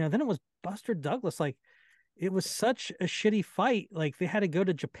 then it was Buster Douglas. Like, it was such a shitty fight. Like, they had to go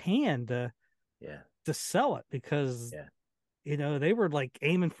to Japan to sell it because, they were like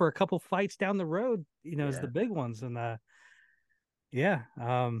aiming for a couple fights down the road, as the big ones. And,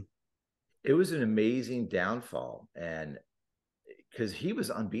 it was an amazing downfall, and because he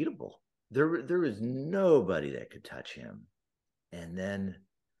was unbeatable. There was nobody that could touch him. And then,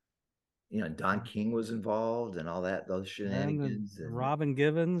 Don King was involved and all that, those shenanigans. And Robin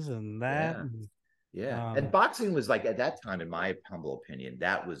Givens and that. And boxing was like, at that time, in my humble opinion,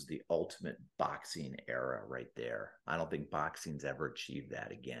 that was the ultimate boxing era right there. I don't think boxing's ever achieved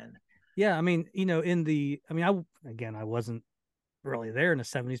that again. Yeah. I mean, I wasn't really there in the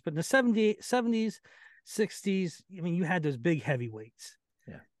 70s, but in the 70s, 60s, I mean, you had those big heavyweights.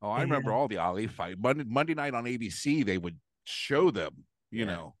 Yeah. Oh, I remember And all the Ali fight. Monday night on ABC, they would show them, you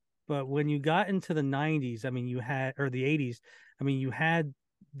Yeah. know. but when you got into the 90s, I mean, you had, or the 80s, I mean, you had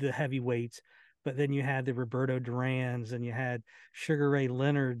the heavyweights, but then you had the Roberto Durans and you had Sugar Ray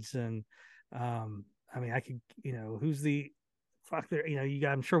Leonards. And I mean, I could, who's the fuck there, you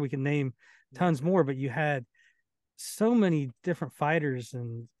got, I'm sure we can name tons more, but you had so many different fighters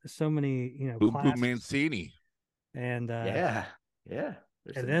and so many, Boom Boom classes. Mancini. And Yeah. Yeah.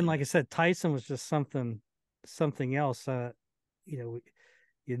 There's and some then, names. like I said, Tyson was just something else. You know,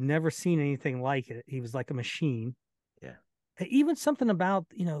 you'd never seen anything like it. He was like a machine. Yeah. Even something about,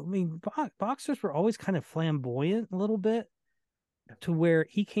 I mean, boxers were always kind of flamboyant a little bit, to where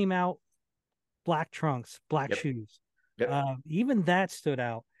he came out black trunks, black Yep. shoes. Yep. Even that stood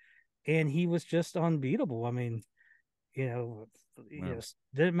out, and he was just unbeatable. I mean, Well,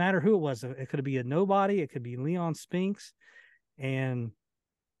 didn't matter who it was. It could be a nobody. It could be Leon Spinks, and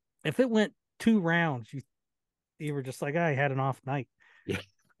if it went 2 rounds, you were just like, I had an off night. Yeah. You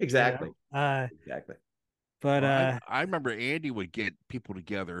Exactly. know? Exactly. But well, I remember Andy would get people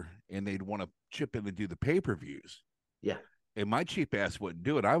together and they'd want to chip in and do the pay-per-views. Yeah. And my cheap ass wouldn't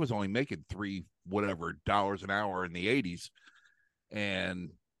do it. I was only making $3 whatever dollars an hour in the 80s.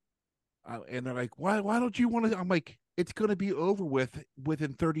 And they're like, why don't you want to? I'm like, it's going to be over with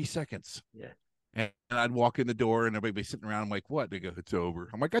within 30 seconds. Yeah. And I'd walk in the door and everybody sitting around. I'm like, what? They go, it's over.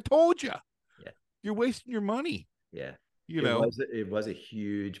 I'm like, I told you. Yeah. You're wasting your money. Yeah. You it know? was a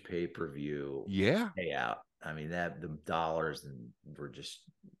huge pay-per-view Yeah. payout. I mean, that the dollars were just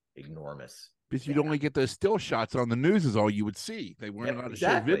enormous. Because you'd only get those still shots on the news is all you would see. They weren't allowed to show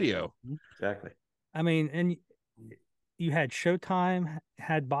exactly. video. Exactly. I mean, and you had Showtime,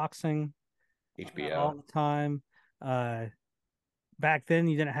 had boxing HBO. all the time. Back then,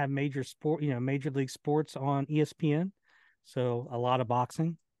 you didn't have major league sports on ESPN, so a lot of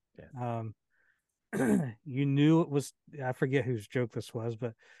boxing. Yeah. You knew it was, I forget whose joke this was,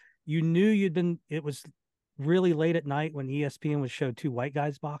 but you knew it was really late at night when ESPN would show two white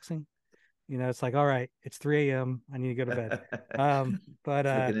guys boxing. It's like, all right, it's 3 a.m. I need to go to bed. But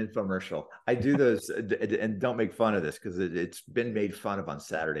It's like an infomercial. I do those, and don't make fun of this because it's been made fun of on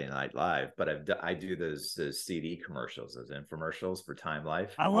Saturday Night Live. But I do those CD commercials, those infomercials for Time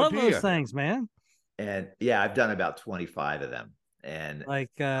Life. I love those things, man. And yeah, I've done about 25 of them. And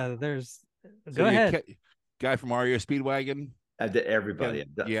like, there's. So go ahead. Guy from REO Speedwagon. I've done everybody.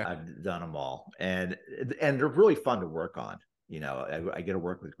 I've done them all, and they're really fun to work on. I get to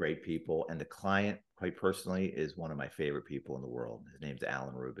work with great people, and the client, quite personally, is one of my favorite people in the world. His name's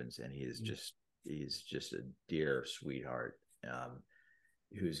Alan Rubens, and he's just a dear sweetheart,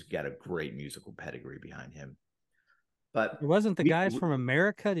 who's got a great musical pedigree behind him. But it wasn't the guys from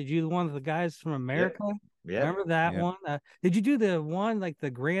America. Did you one of the guys from America? Yeah. Remember that one? Did you do the one like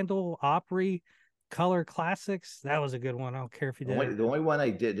the Grand Ole Opry Color Classics? That was a good one. I don't care if you did. The only one I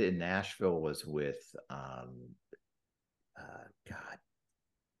did in Nashville was with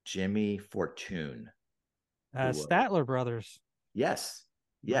Jimmy Fortune. Statler Brothers. Yes.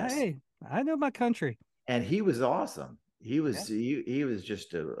 Hey, I know my country. And he was awesome. He was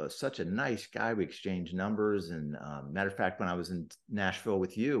just such a nice guy. We exchanged numbers, and matter of fact, when I was in Nashville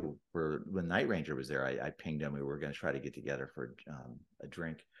with you, when Night Ranger was there, I pinged him. We were going to try to get together for a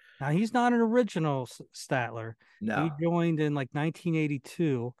drink. Now he's not an original Statler. No, he joined in like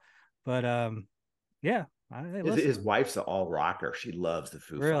 1982, but yeah. His wife's an all rocker. She loves the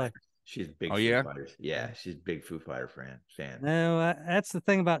Foo Fighters. She's big Foo Fighters. Yeah, she's a big Foo Fighter fan. No, that's the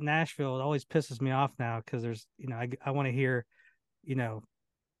thing about Nashville. It always pisses me off now because there's, I want to hear,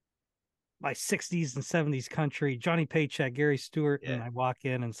 my 60s and 70s country, Johnny Paycheck, Gary Stewart, and I walk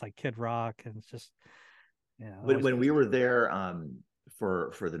in and it's like Kid Rock, and it's just, When we were there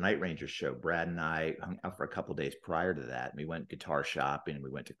for the Night Ranger show, Brad and I hung out for a couple of days prior to that. And we went guitar shopping.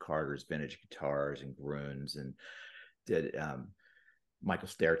 We went to Carter's Vintage Guitars and Grunes, and did Michael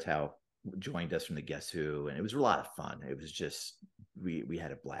Stertow joined us from the Guess Who, and it was a lot of fun. It was just we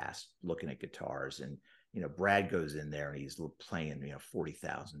had a blast looking at guitars, and Brad goes in there and he's playing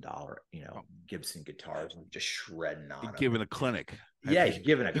 $40,000 Gibson guitars and just shredding on them. Giving a clinic. Yeah, he's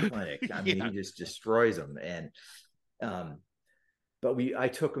giving a clinic. I mean, he just destroys them. And but I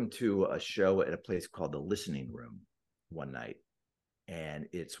took him to a show at a place called the Listening Room one night. And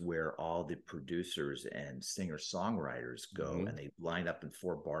it's where all the producers and singer-songwriters go, and they line up in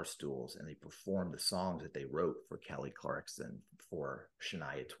 4 bar stools and they perform the songs that they wrote for Kelly Clarkson, for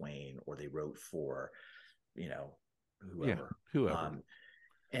Shania Twain, or they wrote for, whoever.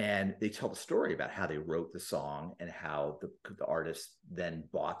 And they tell the story about how they wrote the song and how the artist then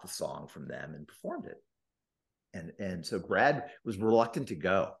bought the song from them and performed it. And so Brad was reluctant to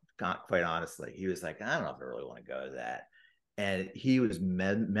go, quite honestly. He was like, I don't know if I really want to go to that. And he was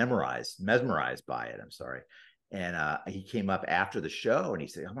mesmerized by it. I'm sorry. And he came up after the show and he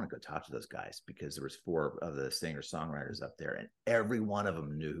said, I want to go talk to those guys, because there was 4 of the singer-songwriters up there, and every one of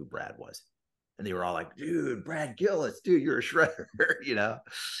them knew who Brad was. And they were all like, dude, Brad Gillis, dude, you're a shredder, you know?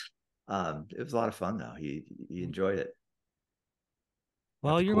 It was a lot of fun though. He enjoyed it.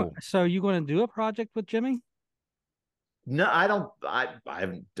 Well, That's cool. so you going to do a project with Jimmy? No, I don't. I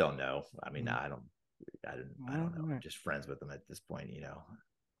don't know. I mean, Mm. I don't know. I'm Right. just friends with them at this point, you know.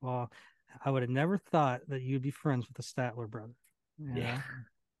 Well, I would have never thought that you'd be friends with the Statler brothers. Yeah.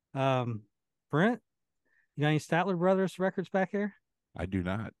 Yeah. Brent, you got any Statler brothers records back here? I do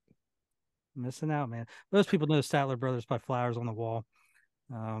not. Missing out, man. Most people know the Statler brothers by Flowers on the Wall,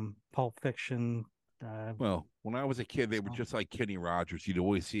 Pulp Fiction. Well, when I was a kid, they were just like Kenny Rogers. You'd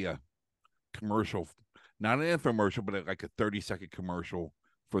always see a commercial, not an infomercial, but like a 30-second commercial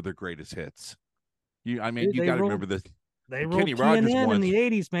for their greatest hits. I mean, you got to remember this. They Kenny rolled Rogers TNN in ones. the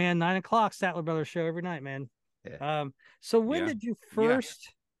 '80s, man. 9 o'clock Statler Brothers show every night, man. Yeah. So when Yeah. did you Yeah.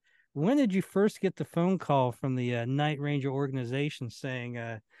 first? When did you first get the phone call from the Night Ranger organization saying,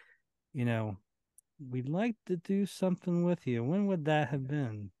 you know, we'd like to do something with you? When would that have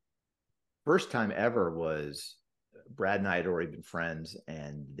been? First time ever was Brad and I had already been friends,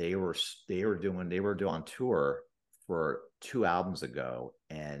 and they were on tour for 2 albums ago,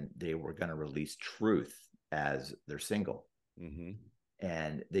 and they were going to release Truth as their single. Mm-hmm.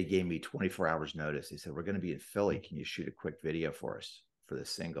 And they gave me 24 hours notice. They said, we're going to be in Philly. Can you shoot a quick video for us for this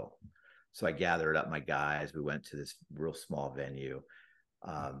single? So I gathered up my guys. We went to this real small venue,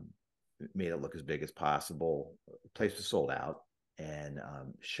 made it look as big as possible. The place was sold out, and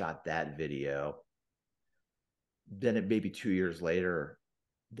shot that video. Then maybe 2 years later,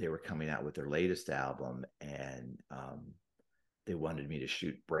 they were coming out with their latest album, and they wanted me to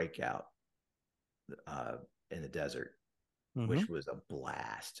shoot Breakout in the desert, which was a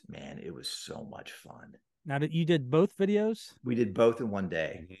blast, man. It was so much fun. Now that you did both videos? We did both in one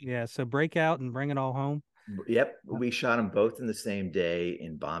day. Yeah, so Breakout and Bring It All Home. Yep, we shot them both in the same day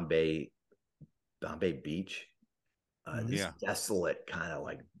in Bombay Beach. This desolate kind of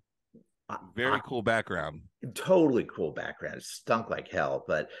like very cool background. Totally cool background. It stunk like hell,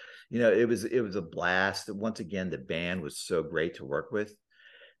 but you know, it was a blast. Once again, the band was so great to work with.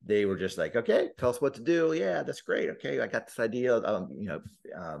 They were just like, okay, tell us what to do. Yeah, that's great. Okay, I got this idea.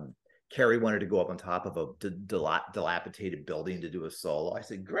 Carrie wanted to go up on top of a dilapidated building to do a solo. I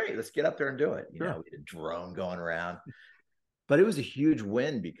said, great, let's get up there and do it. You know, we had a drone going around, but it was a huge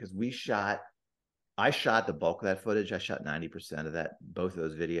win because I shot the bulk of that footage. I shot 90% of that, both of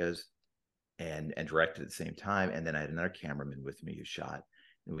those videos, and directed at the same time. And then I had another cameraman with me who shot,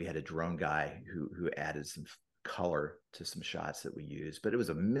 and we had a drone guy who added some color to some shots that we used, but it was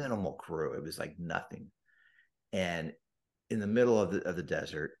a minimal crew. It was like nothing. And in the middle of the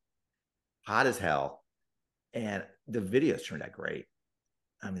desert, hot as hell, and the videos turned out great.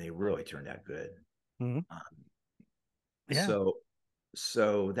 I mean, they really turned out good. Mm-hmm. Yeah.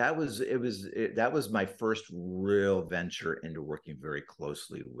 So that was my first real venture into working very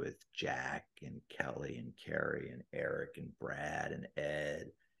closely with Jack and Kelly and Carrie and Eric and Brad and Ed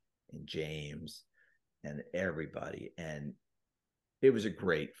and James and everybody. And it was a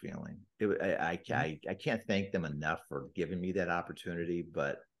great feeling. I can't thank them enough for giving me that opportunity,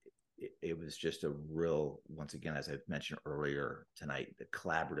 but it was just a real, once again, as I mentioned earlier tonight, the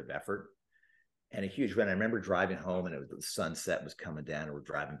collaborative effort and a huge win. I remember driving home, and the sunset was coming down, and we're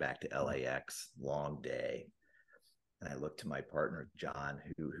driving back to LAX, long day. And I looked to my partner, John,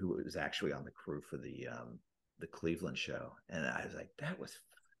 who was actually on the crew for the Cleveland show. And I was like, that was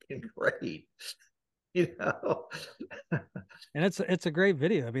fucking great. You know? And it's a great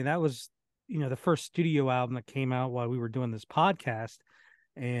video. I mean, that was, the first studio album that came out while we were doing this podcast.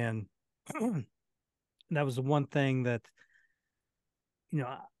 And that was the one thing that,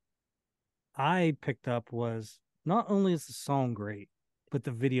 I picked up was not only is the song great, but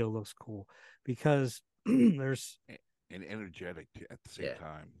the video looks cool because there's and energetic at the same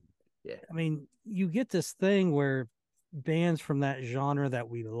time. Yeah. I mean, you get this thing where bands from that genre that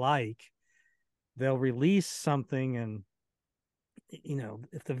we like, they'll release something, and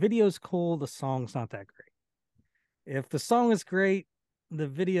if the video's cool, the song's not that great. If the song is great, the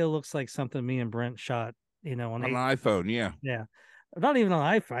video looks like something me and Brent shot, on an iPhone. Yeah. Not even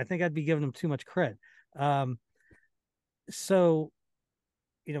on iPhone. I think I'd be giving them too much cred. So,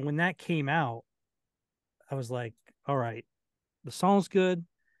 when that came out, I was like, all right, the song's good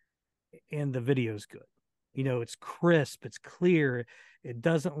and the video's good. It's crisp, it's clear. It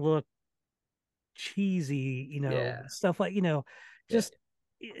doesn't look cheesy, Yeah. stuff like, Yeah. just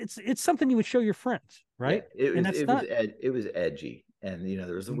it's something you would show your friends, Yeah, right? And that's not. it was edgy, and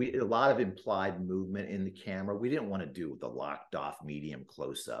there was a lot of implied movement in the camera. We didn't want to do the locked off medium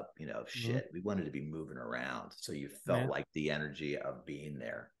close up, Mm-hmm. shit. We wanted to be moving around, so you felt Yeah. like the energy of being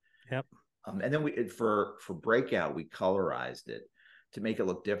there. Yep. And then for breakout, we colorized it to make it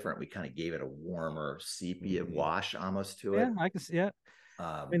look different. We kind of gave it a warmer sepia wash almost to Yeah, it. I can see it.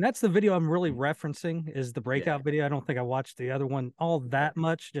 I mean, Um, that's the video I'm really referencing is the yeah, breakout video. I don't think I watched the other one all yeah, that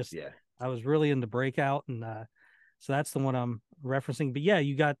much. Just yeah, I was really into breakout, and so that's the one I'm referencing. But yeah,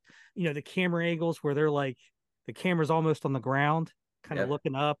 you got the camera angles where they're like the camera's almost on the ground, kind of yep,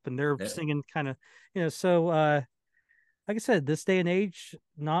 looking up, and they're yep. singing kind of so. Like I said, this day and age,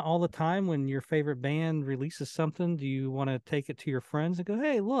 not all the time when your favorite band releases something, do you want to take it to your friends and go,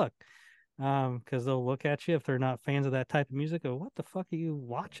 "Hey, look," because they'll look at you if they're not fans of that type of music. Go, what the fuck are you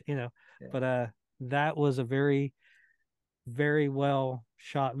watching? Yeah. But that was a very, very well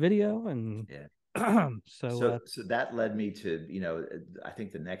shot video, and Yeah. so So that led me to, I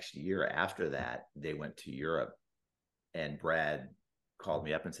think the next year after that, they went to Europe, and Brad called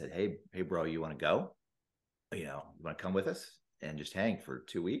me up and said, hey, bro, you want to go? You want to come with us and just hang for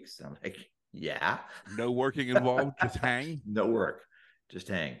 2 weeks? And I'm like, yeah. No working involved, just hang. No work, just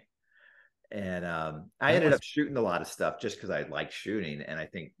hang. And I that ended was. up shooting a lot of stuff just because I like shooting. And I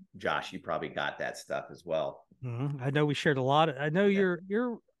think, Josh, you probably got that stuff as well. I know we shared a lot. I know Yeah.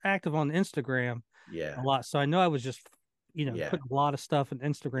 you're active on Instagram a Yeah. lot, so I know I was just Yeah. putting a lot of stuff in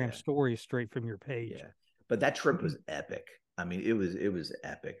Instagram Yeah. stories straight from your page. Yeah. But that trip was epic. I mean, it was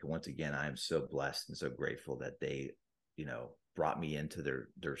epic. Once again, I am so blessed and so grateful that they, brought me into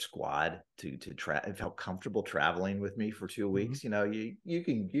their squad to I felt comfortable traveling with me for 2 weeks. You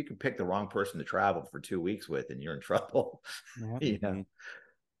can pick the wrong person to travel for 2 weeks with, and you're in trouble. Yeah. you know.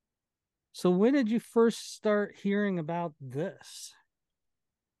 So when did you first start hearing about this?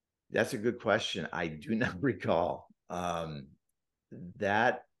 That's a good question. I do not recall.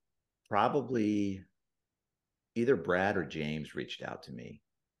 That probably either Brad or James reached out to me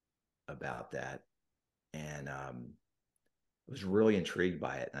about that, and was really intrigued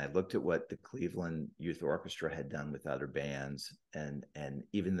by it. And I looked at what the Cleveland Youth Orchestra had done with other bands, and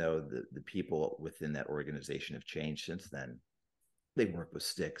even though the people within that organization have changed since then, they work with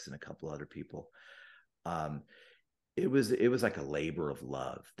Styx and a couple other people. Um, it was like a labor of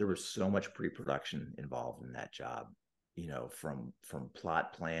love. There was so much pre-production involved in that job, from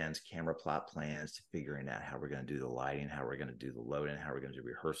plot plans, camera plot plans, to figuring out how we're going to do the lighting, how we're going to do the loading, how we're going to do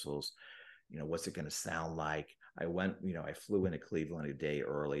rehearsals, what's it going to sound like. I flew into Cleveland a day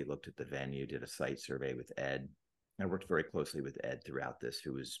early, looked at the venue, did a site survey with Ed. I worked very closely with Ed throughout this,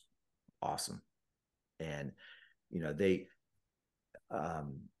 who was awesome. And they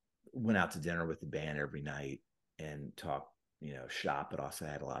went out to dinner with the band every night and talked, shop, but also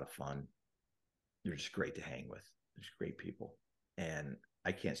had a lot of fun. They're just great to hang with. They're just great people. And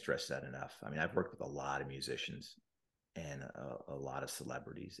I can't stress that enough. I mean, I've worked with a lot of musicians and a lot of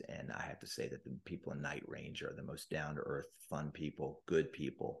celebrities, and I have to say that the people in Night Range are the most down to earth, fun people, good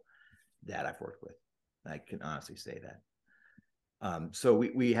people that I've worked with. I can honestly say that. So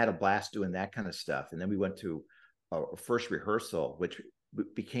we had a blast doing that kind of stuff, and then we went to a first rehearsal, which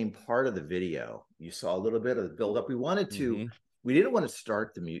became part of the video. You saw a little bit of the buildup. We didn't want to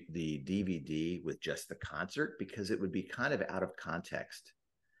start the DVD with just the concert because it would be kind of out of context.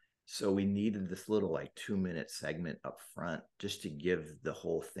 So we needed this little like 2-minute segment up front just to give the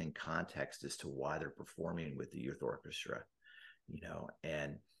whole thing context as to why they're performing with the youth orchestra,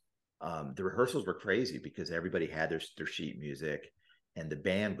 and the rehearsals were crazy because everybody had their sheet music, and the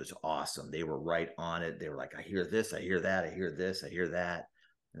band was awesome. They were right on it. They were like, I hear this, I hear that, I hear this, I hear that.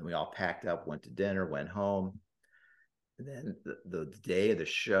 And we all packed up, went to dinner, went home. And then the day of the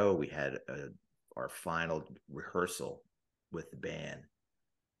show, we had our final rehearsal with the band,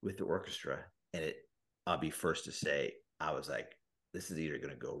 with the orchestra. And I'll be first to say, I was like, this is either going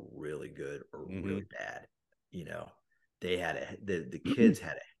to go really good or really bad. They had the kids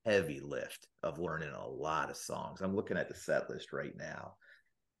had a heavy lift of learning a lot of songs. I'm looking at the set list right now,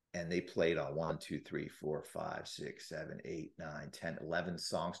 and they played on 1, 2, 3, 4, 5, 6, 7, 8, 9, 10, 11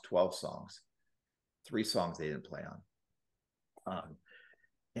 songs, 12 songs. 3 songs they didn't play on.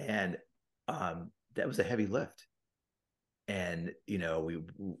 And that was a heavy lift. And,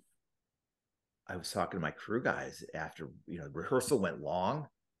 I was talking to my crew guys after, rehearsal went long,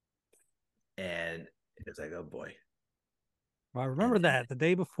 and it was like, oh boy. Well, I remember that the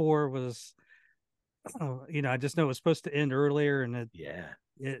day before was, I just know it was supposed to end earlier, and Yeah.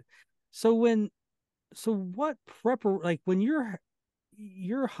 it. So what like when you're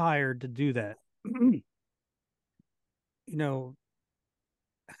hired to do that, you know,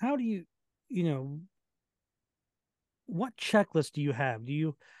 how do you, you know, what checklist do you have? Do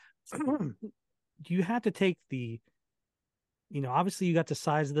you do you have to take the, obviously you got the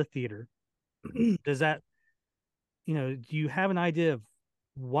size of the theater. Does that, do you have an idea of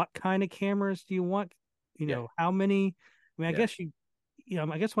what kind of cameras do you want? Yeah. How many? I mean, I Yeah. guess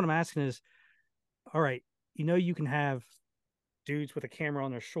I guess what I'm asking is, all right, you can have dudes with a camera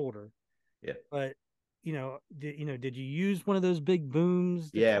on their shoulder, Yeah. but did you use one of those big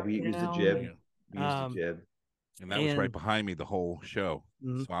booms to Yeah. come We used a down? jib. We used a jib. And that was right And behind me the whole show.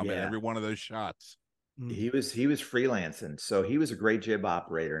 mm, So I'm in Yeah. every one of those shots. He was freelancing, so he was a great jib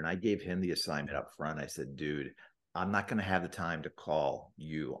operator, and I gave him the assignment up front. I said, dude, I'm not going to have the time to call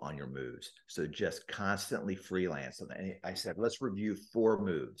you on your moves, so just constantly freelance. And I said, let's review 4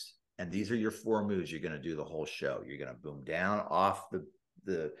 moves, and these are your 4 moves. You're going to do the whole show. You're going to boom down off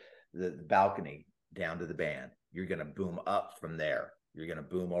the balcony down to the band. You're going to boom up from there. You're going to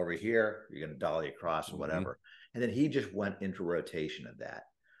boom over here. You're going to dolly across or whatever. And then he just went into rotation of that.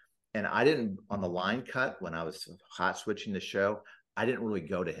 And I didn't, on the line cut when I was hot switching the show, I didn't really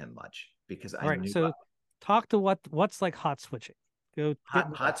go to him much because all I right, knew so talk to what's like hot switching. Go get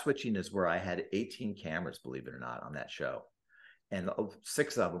into hot switching is where I had 18 cameras, believe it or not, on that show. And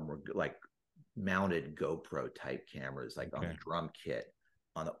 6 of them were like mounted GoPro type cameras, like on the drum kit,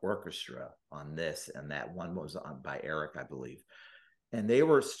 on the orchestra, on this, and that one was on by Eric, I believe. And they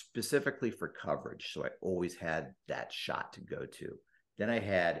were specifically for coverage. So I always had that shot to go to. Then I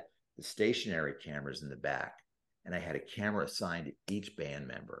had the stationary cameras in the back, and I had a camera assigned to each band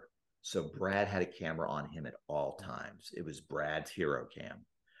member. So Brad had a camera on him at all times. It was Brad's hero cam.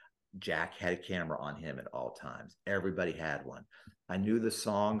 Jack had a camera on him at all times. Everybody had one. I knew the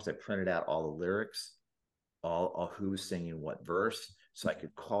songs. I printed out all the lyrics, all who was singing what verse, so I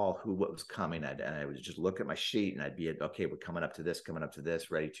could call what was coming. And I would just look at my sheet, and I'd be okay, we're coming up to this,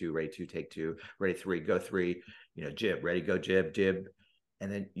 ready two, take 2, ready 3, go 3, jib, ready, go jib, jib.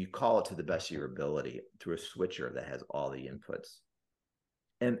 And then you call it to the best of your ability through a switcher that has all the inputs.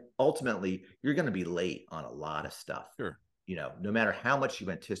 And ultimately, you're going to be late on a lot of stuff. Sure. No matter how much you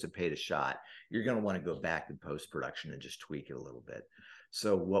anticipate a shot, you're going to want to go back in post-production and just tweak it a little bit.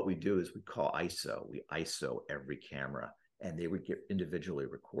 So what we do is we call ISO. We ISO every camera, and they would get individually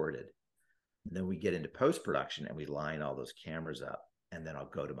recorded. And then we get into post-production and we line all those cameras up. And then I'll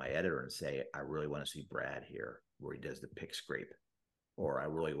go to my editor and say, I really want to see Brad here where he does the pick scrape. Or I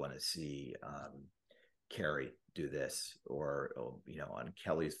really want to see Carrie do this, or on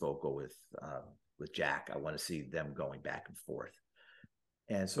Kelly's vocal with Jack, I want to see them going back and forth.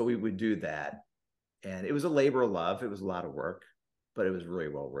 And so we would do that, and it was a labor of love. It was a lot of work, but it was really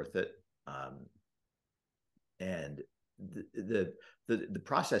well worth it. And the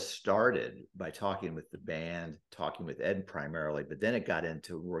process started by talking with the band, talking with Ed primarily, but then it got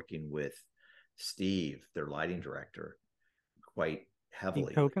into working with Steve, their lighting director, quite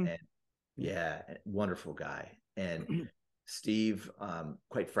heavily. And yeah, wonderful guy. And Steve,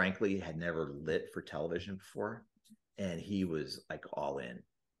 quite frankly, had never lit for television before, and he was like all in.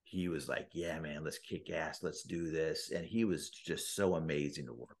 He was like, yeah, man, let's kick ass, let's do this. And he was just so amazing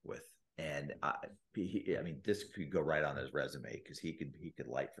to work with. And I mean, this could go right on his resume, because he could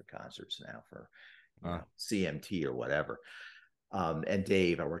light for concerts now for CMT or whatever. And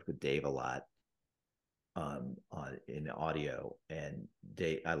Dave, I worked with Dave a lot in audio, and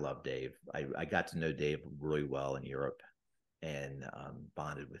Dave, I love Dave. I got to know Dave really well in Europe, and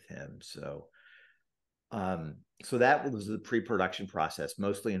bonded with him. So that was the pre-production process,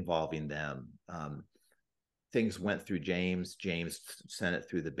 mostly involving them. Things went through James. James sent it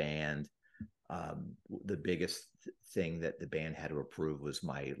through the band. The biggest thing that the band had to approve was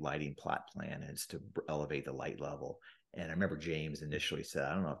my lighting plot plan, and it's to elevate the light level. And I remember James initially said,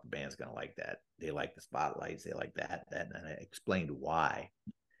 I don't know if the band's going to like that. They like the spotlights. They like that. And I explained why.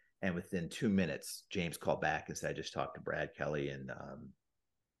 And within 2 minutes, James called back and said, I just talked to Brad, Kelly, and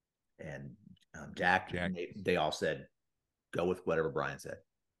Jack. They all said, go with whatever Brian said.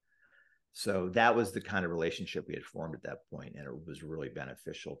 So that was the kind of relationship we had formed at that point, and it was really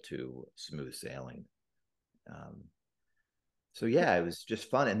beneficial to smooth sailing. So yeah, it was just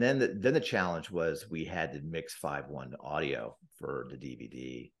fun. And then the challenge was we had to mix 5.1 audio for the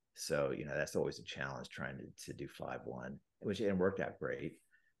DVD. So that's always a challenge, trying to do 5.1, which it worked out great.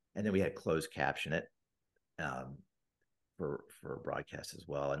 And then we had closed caption it for broadcast as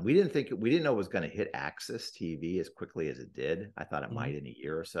well. And we didn't know it was going to hit Access TV as quickly as it did. I thought it might in a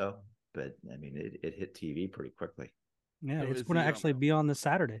year or so, but I mean, it hit TV pretty quickly. Yeah, so it's going to actually be on this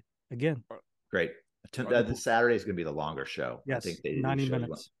Saturday again. Great. The Saturday is going to be the longer show. Yes, I think 90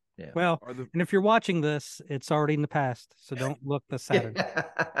 minutes. Yeah. Well, Are the and if you're watching this, it's already in the past, so don't look the Saturday.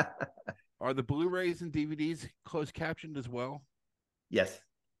 are the Blu-rays and DVDs closed captioned as well? Yes.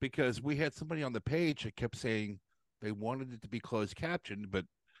 Because we had somebody on the page that kept saying they wanted it to be closed captioned, but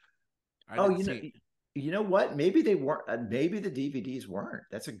I Oh, didn't see it. you know what? Maybe they weren't. Maybe the DVDs weren't.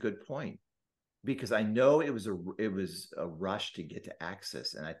 That's a good point, because I know it was a rush to get to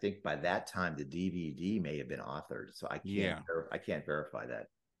access, and I think by that time the DVD may have been authored. So Yeah. I can't verify that.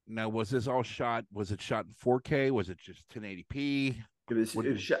 Now, was this all shot? Was it shot in 4K? Was it just 1080p? What?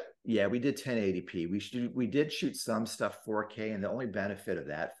 It was shot. Yeah, we did 1080p. We did shoot some stuff 4K, and the only benefit of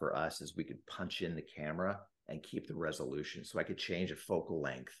that for us is we could punch in the camera and keep the resolution, so I could change a focal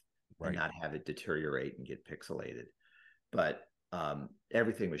length and Right. not have it deteriorate and get pixelated. But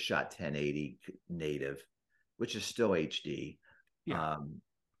everything was shot 1080 native, which is still HD. Yeah. Um,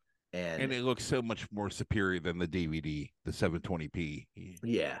 And and it looks so much more superior than the DVD, the 720p.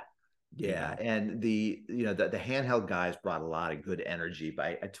 yeah, You yeah, know. and the handheld guys brought a lot of good energy.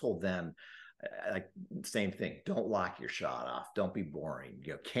 But I told them, like, same thing. Don't lock your shot off. Don't be boring.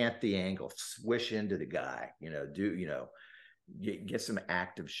 Cant the angle. Swish into the guy. Get some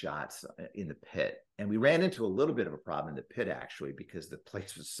active shots in the pit. And we ran into a little bit of a problem in the pit, actually, because the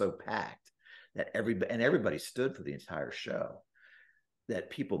place was so packed that everybody stood for the entire show, that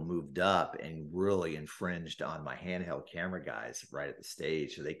people moved up and really infringed on my handheld camera guys right at the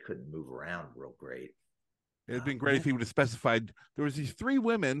stage, so they couldn't move around real great. It'd been great if he would have specified there was these three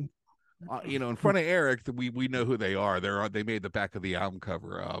women, in front of Eric. That we know who they are. They made the back of the album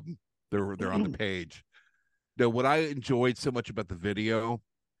cover. They're on the page. Now, what I enjoyed so much about the video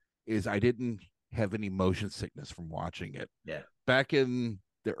is I didn't have any motion sickness from watching it. Yeah. Back in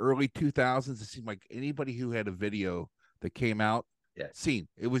the early 2000s, it seemed like anybody who had a video that came out, Yeah.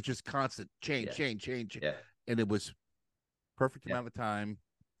 it was just constant change, Yeah. change. Yeah. And it was perfect Yeah. amount of time.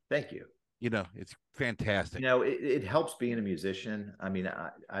 Thank you. It's fantastic. It helps being a musician. I mean,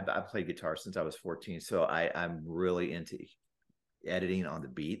 I played guitar since I was 14, so I'm really into editing on the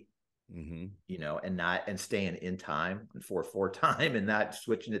beat. And staying in time and 4/4 time, and not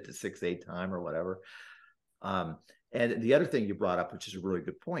switching it to 6/8 time or whatever. And the other thing you brought up, which is a really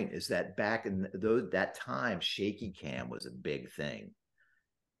good point, is that back in that time, shaky cam was a big thing,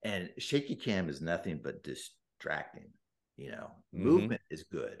 and shaky cam is nothing but distracting. Movement is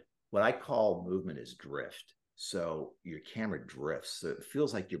good. What I call movement is drift. So your camera drifts, so it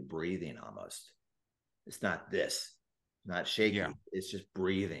feels like you're breathing almost. It's not not shaky. Yeah. It's just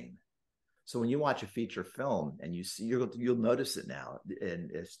breathing. So when you watch a feature film and you see, you'll notice it now,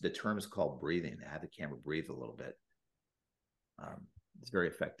 and the term is called breathing. Have the camera breathe a little bit. It's a very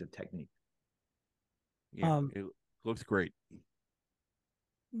effective technique. Yeah, it looks great.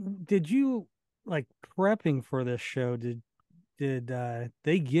 Did you, like, prepping for this show? Did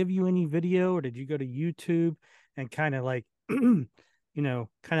they give you any video, or did you go to YouTube and kind of like,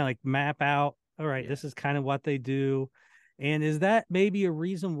 map out? All right, this is kind of what they do. And is that maybe a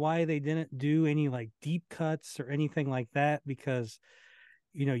reason why they didn't do any like deep cuts or anything like that? Because,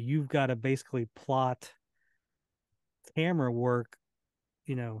 you've got to basically plot camera work,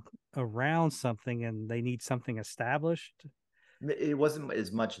 around something, and they need something established. It wasn't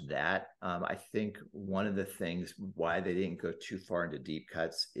as much that. I think one of the things why they didn't go too far into deep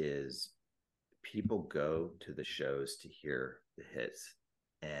cuts is people go to the shows to hear the hits.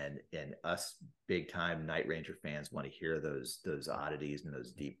 And us big time Night Ranger fans want to hear those oddities and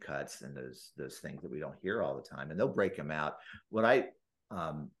those deep cuts and those things that we don't hear all the time, and they'll break them out.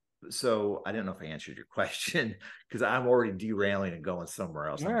 So I don't know if I answered your question, because I'm already derailing and going somewhere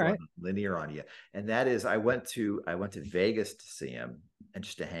else. I'm going linear on you, and that is I went to Vegas to see him and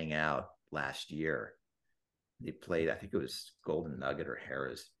just to hang out last year. They played, I think it was Golden Nugget or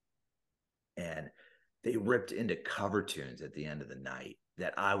Harrah's, and they ripped into cover tunes at the end of the night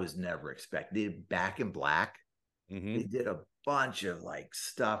that I was never expecting. They did Back in Black. They did a bunch of like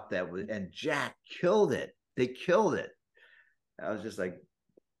stuff and Jack killed it. They killed it. I was just like,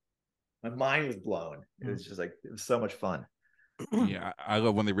 my mind was blown. It was just like, it was so much fun. Yeah, I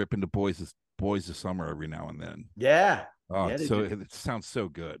love when they rip into Boys of Summer every now and then. Yeah. Oh, yeah, it sounds so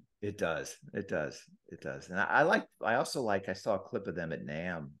good. It does. And I saw a clip of them at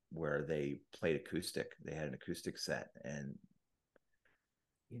NAMM where they played acoustic. They had an acoustic set, and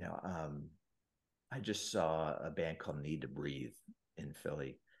I just saw a band called Need to Breathe in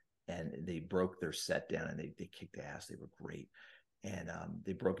Philly, and they broke their set down, and they kicked ass. They were great. And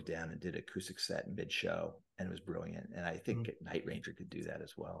they broke it down and did an acoustic set mid show, and it was brilliant. And I think Night Ranger could do that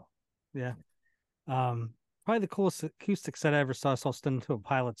as well. Yeah. Probably the coolest acoustic set I ever saw. I saw Stone Temple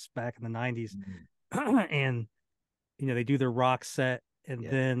Pilots back in the 90s. And, they do their rock set and Yeah.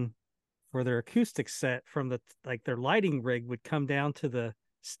 then for their acoustic set from the like their lighting rig would come down to the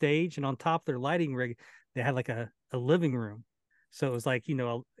stage, and on top of their lighting rig they had like a living room. So it was like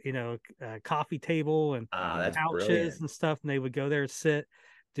a coffee table and That's couches brilliant. and stuff, and they would go there, sit,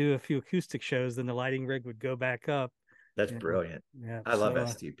 do a few acoustic shows, then the lighting rig would go back up. That's And brilliant. yeah, I love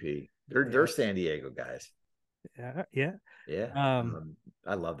so STP. They're yeah, San Diego guys. yeah. Yeah. Um,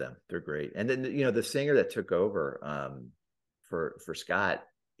 I love them. They're great. And then the singer that took over for Scott,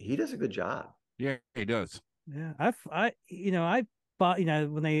 he does a good job. Yeah, he does. yeah, I bought,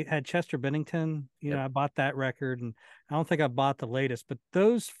 when they had Chester Bennington, Yep. I bought that record, and I don't think I bought the latest, but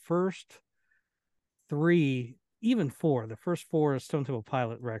those first three, even four, the first four Stone Temple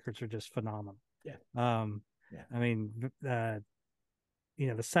Pilot records are just phenomenal. Yeah. Um, Yeah. I mean, the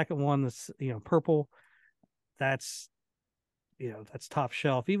second one, that's Purple, that's that's top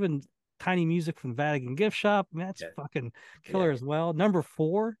shelf. Even Tiny Music from Vatican Gift Shop, I mean, that's Yeah. fucking Yeah. killer as well. Number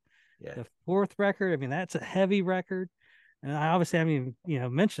four, Yeah. the fourth record, I mean, that's a heavy record. And I obviously haven't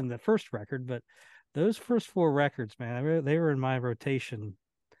even mentioned the first record, but those first four records, man, they were in my rotation.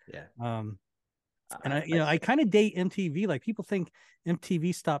 Yeah. And I, I kind of date MTV. Like, people think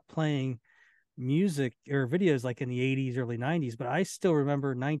MTV stopped playing music or videos like in the 80s, early 90s, but I still remember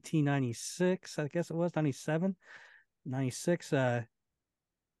 1996, I guess it was 97, 96,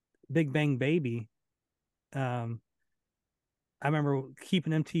 Big Bang Baby. Um, I remember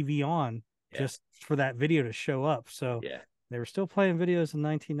keeping MTV on yeah. just for that video to show up. So Yeah. they were still playing videos in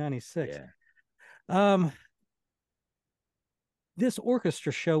 1996. Yeah. Um, this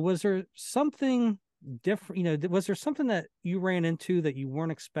orchestra show, was there something different? Was there something that you ran into that you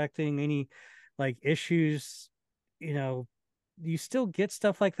weren't expecting? Any like issues? You still get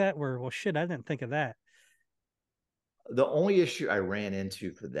stuff like that where, well, shit, I didn't think of that. The only issue I ran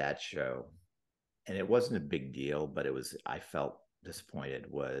into for that show, and it wasn't a big deal, but I felt disappointed,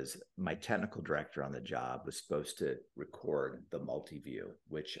 was my technical director on the job was supposed to record the multi-view,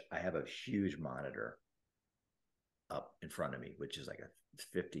 which I have a huge monitor up in front of me, which is like a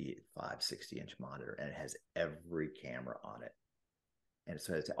 55, 60-inch monitor, and it has every camera on it. And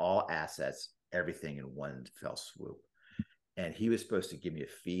so it's all assets, everything in one fell swoop. And he was supposed to give me a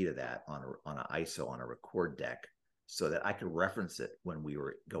feed of that on an ISO on a record deck so that I could reference it when we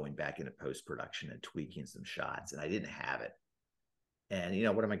were going back into post production and tweaking some shots. And I didn't have it. And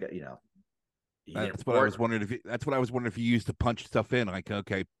what am I going? He didn't That's what I record. was wondering if you used to punch stuff in, like,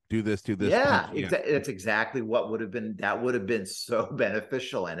 okay, do this, Yeah, punch. Yeah. it's exactly what would have been so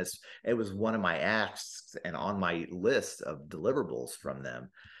beneficial, and it was one of my asks and on my list of deliverables from them,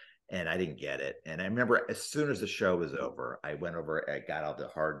 and I didn't get it. And I remember as soon as the show was over, I went over, I got all the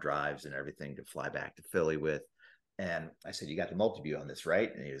hard drives and everything to fly back to Philly with, and I said, "You got the multi-view on this,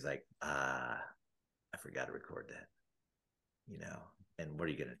 right?" And he was like, I forgot to record that." And what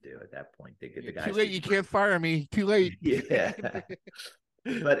are you going to do at that point? They get the guys. Too late. You can't fire me. Too late. Yeah.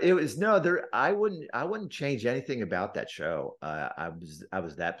 But it was no there. I wouldn't change anything about that show. I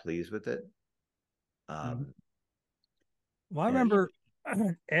was that pleased with it. Mhm. Um, Well, I and remember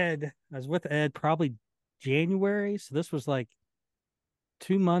Ed. I was with Ed probably January, so this was like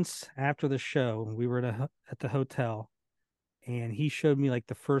 2 months after the show. We were at the hotel, and he showed me like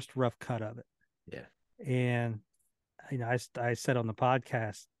the first rough cut of it. yeah, And I said on the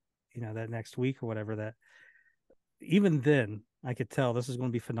podcast, that next week or whatever, that even then I could tell this is going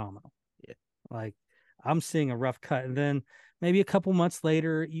to be phenomenal. yeah, Like, I'm seeing a rough cut, and then maybe a couple months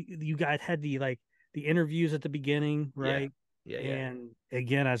later, you guys had the interviews at the beginning, yeah, right? yeah, yeah, And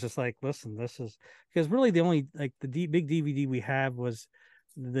again, I was just like, listen, this is, because really the only like big DVD we have was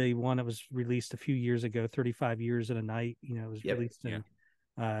the one that was released a few years ago, 35 Years in a Night. It was yep. released in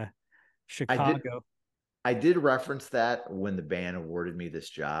uh I did Chicago. I did reference that when the band awarded me this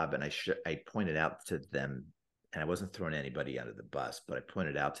job, and I pointed out to them, and I wasn't throwing anybody under the bus, but I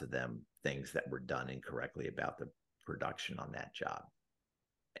pointed out to them things that were done incorrectly about the production on that job.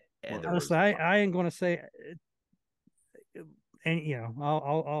 Well, And there was honestly, I ain't going to say, and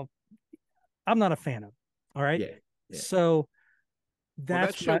I'm not a fan of it. All right. yeah, yeah. So Well, that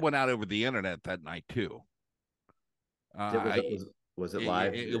that's show what went out over the internet that night too. It was Uh, it was it it,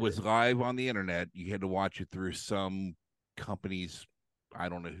 live? it was live on the internet. You had to watch it through some companies. I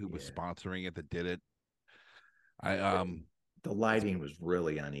don't know who was Yeah. sponsoring it that did it. I The lighting was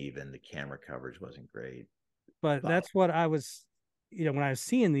really uneven. The camera coverage wasn't great. but But that's what I was, when I was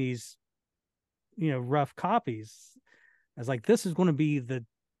seeing these, rough copies, I was like, this is going to be the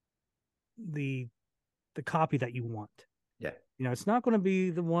the copy that you want. yeah, It's not going to be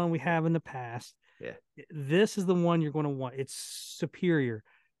the one we have in the past. yeah, This is the one you're going to want. It's superior,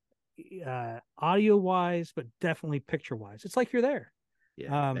 audio wise, but definitely picture wise. It's like you're there.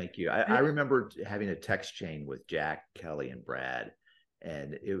 Yeah, thank you. I remember having a text chain with Jack, Kelly, and Brad,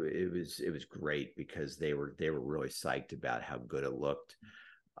 and it was great because they were really psyched about how good it looked.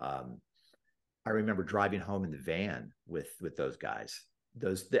 Um, I remember driving home in the van with those guys.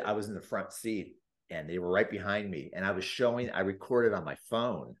 I was in the front seat, and they were right behind me, and I recorded on my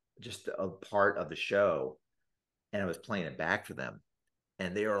phone just a part of the show, and I was playing it back for them,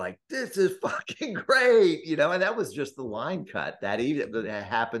 and they were like, "This is fucking great," And that was just the line cut that evening that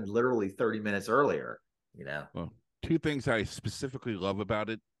happened literally 30 minutes earlier. Well, two things I specifically love about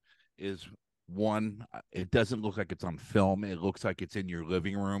it is one, it doesn't look like it's on film. It looks like it's in your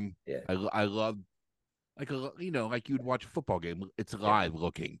living room. Yeah, I love like you'd watch a football game. It's yeah, live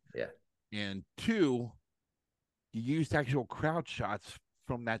looking. yeah, And two, you used actual crowd shots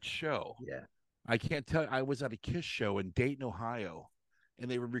from that show. yeah. I can't tell. I was at a Kiss show in Dayton, Ohio, and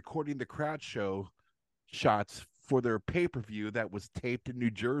they were recording the crowd show shots for their pay-per-view that was taped in New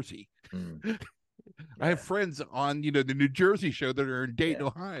Jersey. Mm, I have yeah, friends on, the New Jersey show that are in Dayton, yeah,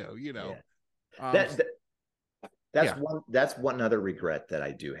 Ohio, yeah. Um, That, that that's yeah. one other regret that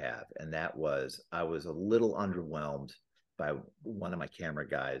I do have, and that was I was a little underwhelmed by one of my camera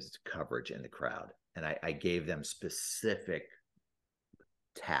guys' coverage in the crowd, and I gave them specific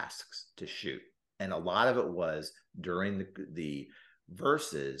tasks to shoot, and a lot of it was during the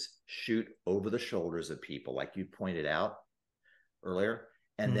verses shoot over the shoulders of people, like you pointed out earlier,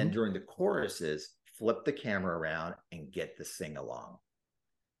 and then during the choruses flip the camera around and get the sing along,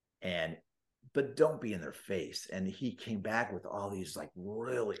 and but don't be in their face. And he came back with all these like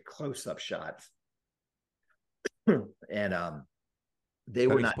really close up shots, and they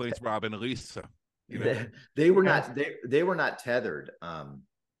That were not explains Robin and Lisa. they were not they were not tethered,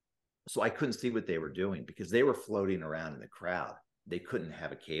 so I couldn't see what they were doing because they were floating around in the crowd. They couldn't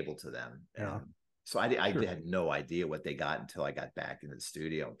have a cable to them. So I Sure. had no idea what they got until I got back into the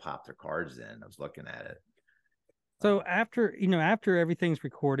studio and popped their cards in. I was looking at it. So after everything's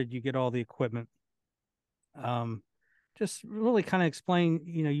recorded, you get all the equipment. Just really kind of explain,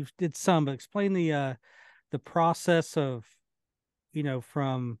 you did some, but explain the process of,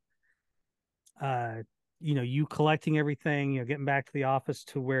 from you collecting everything, getting back to the office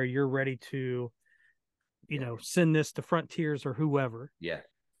to where you're ready to, send this to Frontiers or whoever. Yeah.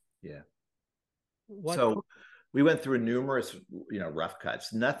 Yeah. What? So we went through numerous, rough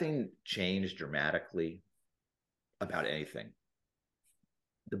cuts. Nothing changed dramatically about anything.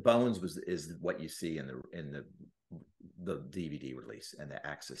 The bones is what you see in the DVD release and the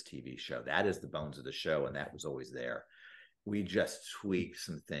Access TV show. That is the bones of the show, and that was always there. We just tweaked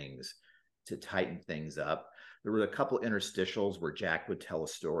some things to tighten things up. There were a couple interstitials where Jack would tell a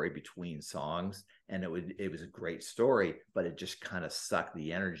story between songs, and it was a great story, but it just kind of sucked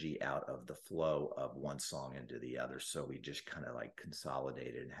the energy out of the flow of one song into the other. So we just kind of like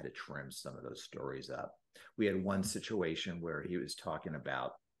consolidated and had to trim some of those stories up. We had one situation where he was talking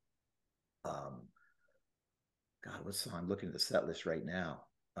about, God, what song? I'm looking at the set list right now.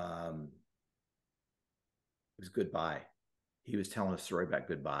 It was Goodbye. He was telling a story about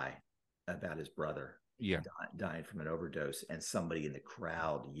Goodbye, about his brother dying from an overdose, and somebody in the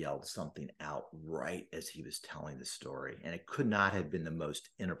crowd yelled something out right as he was telling the story, and it could not have been the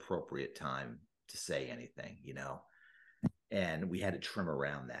most inappropriate time to say anything, and we had to trim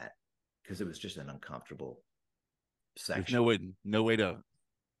around that because it was just an uncomfortable section. There's no way to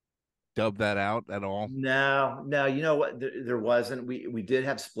dub that out at all. No, you know what, there wasn't. We did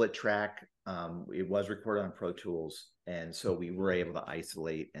have split track. It was recorded on Pro Tools, and so we were able to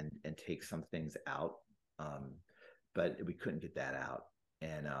isolate and take some things out, but we couldn't get that out,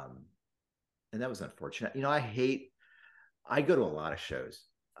 and that was unfortunate. I go to a lot of shows.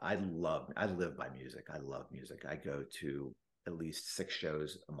 I live by music. I love music. I go to at least 6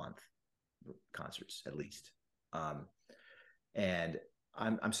 shows a month, concerts at least, and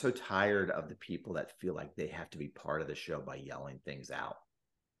I'm so tired of the people that feel like they have to be part of the show by yelling things out.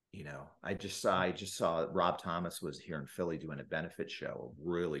 I just saw Rob Thomas was here in Philly doing a benefit show, a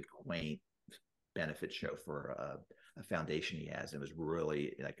really quaint benefit show for a foundation he has. And it was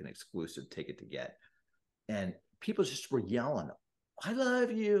really like an exclusive ticket to get. And people just were yelling, "I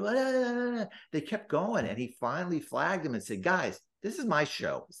love you." They kept going. And he finally flagged them and said, "Guys, this is my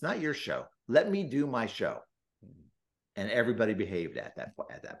show. It's not your show. Let me do my show." And everybody behaved at that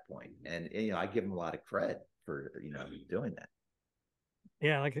point. And I give him a lot of credit for, doing that.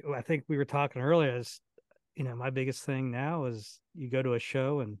 Yeah, like I think we were talking earlier, is my biggest thing now is you go to a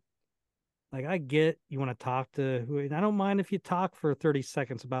show and like I get you want to talk to who, and I don't mind if you talk for 30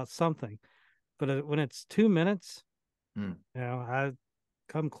 seconds about something, but when it's 2 minutes, I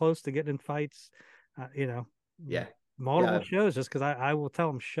come close to getting in fights, Yeah. multiple Yeah, shows just because I will tell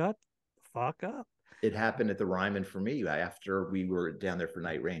them shut the fuck up. it happened at the Ryman for me. After we were down there for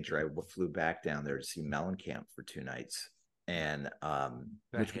Night Ranger, I flew back down there to see Mellencamp for 2 nights, and That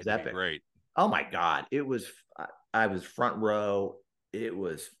which was had to be epic. great. Oh my god, it was. I was front row. It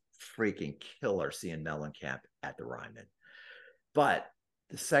was freaking killer seeing Mellencamp at the Ryman. But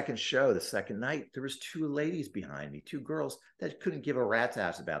the second show, the second night, there was two ladies behind me, two girls that couldn't give a rat's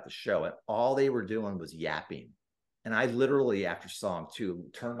ass about the show, and all they were doing was yapping. And I literally, after song two,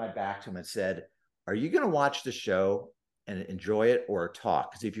 turned my back to them and said, "Are you going to watch the show and enjoy it, or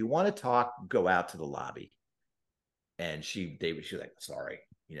talk? Because if you want to talk, go out to the lobby." And she was like, "Sorry,"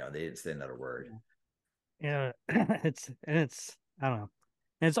 they didn't say another word. Yeah, it's I don't know.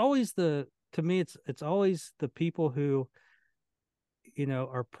 And it's always to me it's always the people who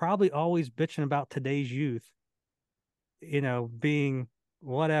are probably always bitching about today's youth, being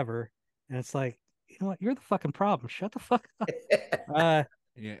whatever. And it's like, you know what, you're the fucking problem. Shut the fuck up.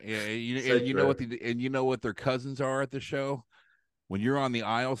 Yeah, yeah. You, So and you know true. what their cousins are at the show? When you're on the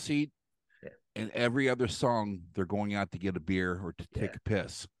aisle seat, Yeah, and every other song they're going out to get a beer or to take yeah, a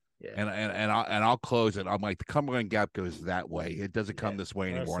piss. yeah, And I'll close it. I'm like, the Cumberland Gap goes that way. It doesn't yeah. come this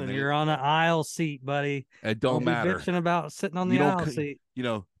way anymore. Listen, And you're on an aisle seat, buddy. it Don't don't be matter. bitching about sitting on You the don't, aisle seat.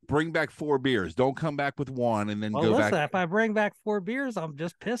 bring back 4 beers. Don't come back with one and then Well, go listen, back. if I bring back 4 beers, I'm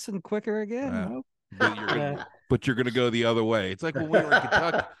just pissing quicker again. Uh, Nope. but you're gonna go the other way. It's like when we were in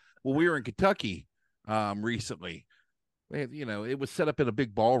Kentucky. When we were in Kentucky, recently, it was set up in a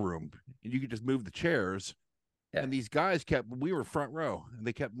big ballroom, and you could just move the chairs. Yeah. And these guys we were front row, and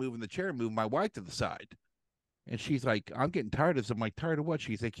they kept moving the chair, and moving my wife to the side. And she's like, "I'm getting tired of this." I'm like, "Tired of what?"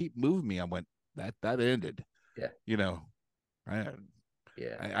 They keep moving me. I went, that ended. Yeah. I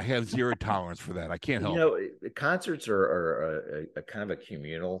Yeah. I have zero tolerance for that. I can't help it. Concerts are a kind of a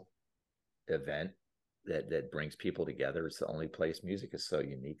communal event that brings people together. It's the only place music is so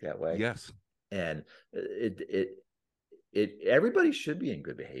unique that way. Yes. And everybody should be in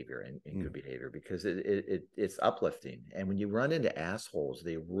good behavior and in good behavior, because it's uplifting. And when you run into assholes,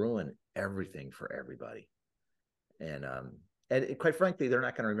 they ruin everything for everybody. And quite frankly, they're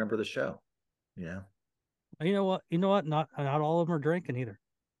not going to remember the show. You know what? Not all of them are drinking either.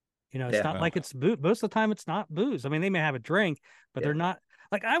 It's Yeah. not like it's booze. Most of the time, it's not booze. I mean, they may have a drink, but they're not.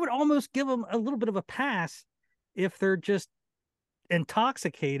 Like, I would almost give them a little bit of a pass if they're just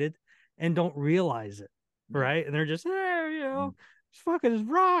intoxicated and don't realize it, right? And they're just it's fucking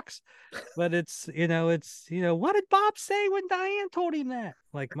rocks. But it's what did Bob say when Diane told him that?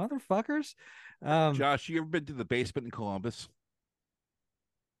 Like, motherfuckers. Josh, you ever been to the basement in Columbus?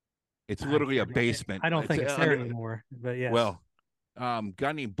 It's literally a basement. I don't think it's there anymore, but yes. Well,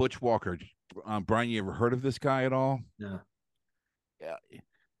 guy named Butch Walker. Brian, you ever heard of this guy at all? No. Yeah.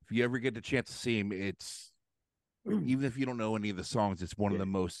 If you ever get the chance to see him, it's even if you don't know any of the songs, it's one of the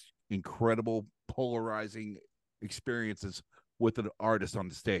most incredible, polarizing experiences with an artist on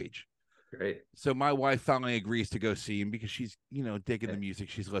the stage. Great. So my wife finally agrees to go see him because she's, digging the music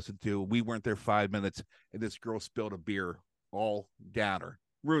she's listened to. We weren't there 5 minutes, and this girl spilled a beer all down her,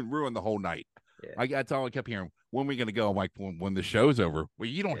 ruined the whole night. Yeah. That's all I kept hearing. When are we going to go? I'm like, when the show's over. Well,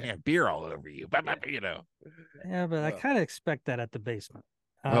 you don't have beer all over you, Yeah, but I kind of expect that at the basement.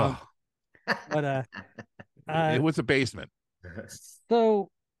 But it was a basement. So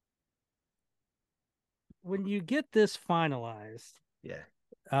when you get this finalized,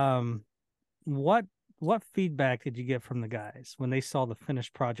 what feedback did you get from the guys when they saw the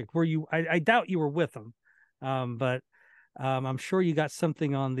finished project? Were you? I doubt you were with them, but I'm sure you got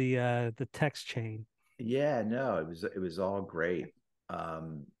something on the text chain. Yeah, no, it was all great.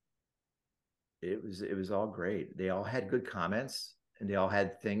 It was all great. They all had good comments, and they all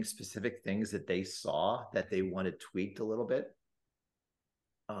had specific things that they saw that they wanted tweaked a little bit,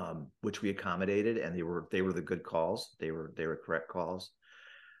 which we accommodated, and they were the good calls. They were correct calls.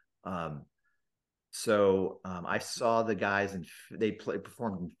 So I saw the guys, and they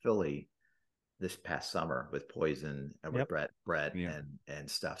performed in Philly this past summer with Poison and with Brett and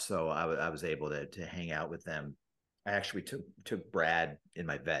stuff. So I was able to hang out with them. I actually took Brad in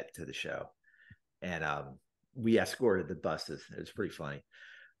my vet to the show, and we escorted the buses. It was pretty funny.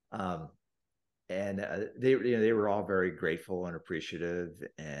 And they were all very grateful and appreciative,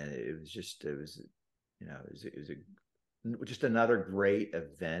 and it was just another great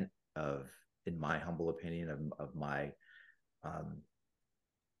event in my humble opinion, of my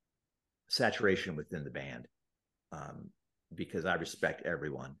saturation within the band, because I respect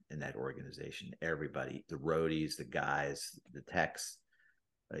everyone in that organization, everybody, the roadies, the guys, the techs,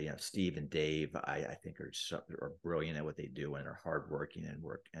 Steve and Dave, I think are brilliant at what they do and are hardworking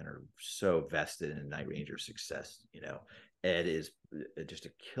and are so vested in Night Ranger's success. Ed is just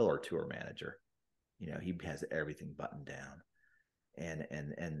a killer tour manager. He has everything buttoned down,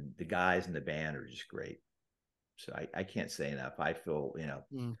 and the guys in the band are just great. So I can't say enough. I feel,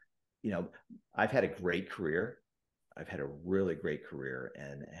 I've had a great career. I've had a really great career,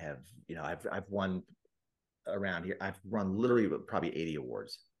 and I've won around here. I've won literally probably 80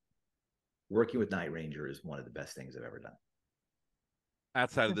 awards. Working with Night Ranger is one of the best things I've ever done.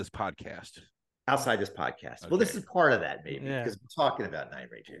 Outside of this podcast. Outside this podcast. Okay. Well, this is part of that, maybe, because we're talking about Night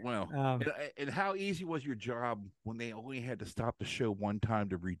Ranger. Well, and how easy was your job when they only had to stop the show one time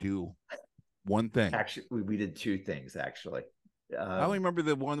to redo one thing? Actually, we did two things, actually. I only remember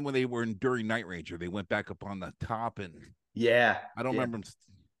the one when they were during Night Ranger. They went back up on the top, and I don't remember them.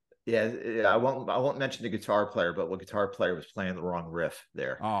 Yeah, I won't mention the guitar player, but the guitar player was playing the wrong riff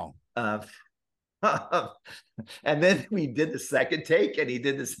there. Oh. And then we did the second take, and he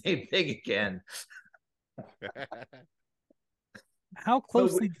did the same thing again. How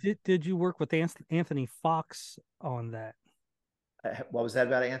closely did you work with Anthony Fox on that? What was that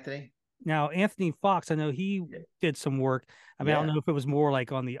about Anthony? Now, Anthony Fox, I know he did some work. I mean, I don't know if it was more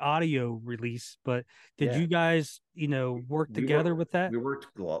like on the audio release, but did you guys, work together with that? We worked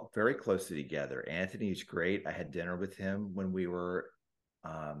very closely together. Anthony's great. I had dinner with him when we were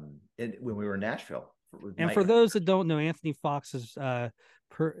in Nashville. And for those that don't know, Anthony Fox is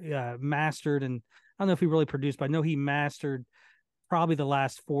mastered, and I don't know if he really produced, but I know he mastered probably the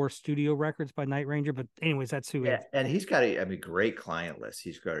last 4 studio records by Night Ranger. But anyways, that's who. Yeah, and he's got a great client list.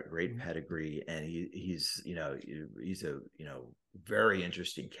 He's got a great pedigree, and he's a very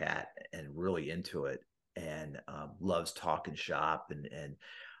interesting cat and really into it, and loves talking shop. And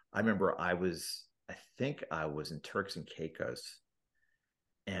I remember I think I was in Turks and Caicos,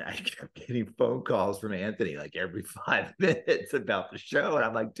 and I kept getting phone calls from Anthony like every 5 minutes about the show. And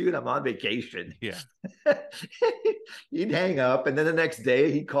I'm like, dude, I'm on vacation. Yeah. He'd hang up, and then the next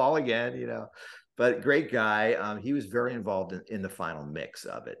day he'd call again, but great guy. He was very involved in the final mix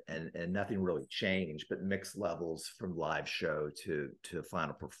of it, and nothing really changed, but mix levels from live show to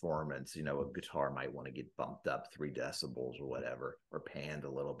final performance. A guitar might want to get bumped up 3 decibels or whatever, or panned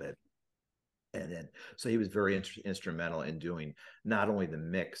a little bit. And then, so he was very instrumental in doing not only the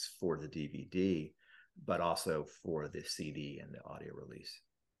mix for the DVD, but also for the CD and the audio release.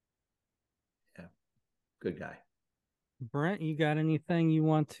 Yeah. Good guy. Brent, you got anything you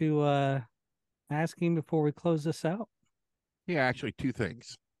want to ask him before we close this out? Yeah, actually 2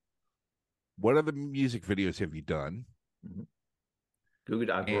 things. What other music videos have you done?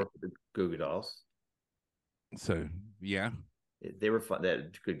 Mm-hmm. I've worked with the Goo Goo Dolls. So, yeah. They were fun. They're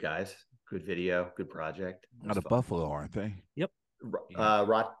good guys. Good video, good project. Out of Buffalo, aren't they? Yep.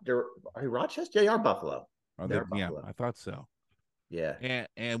 They're Rochester? They are Buffalo. Are they? Yeah, I thought so. Yeah.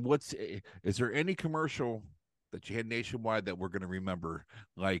 And is there any commercial that you had nationwide that we're going to remember?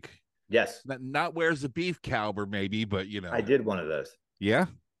 Like, yes, not Where's the Beef Caliber, maybe, but I did one of those. Yeah,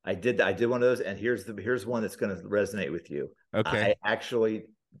 I did one of those, and here's one that's going to resonate with you. Okay. I actually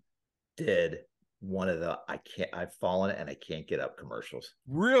did one of the I've fallen and I can't get up commercials.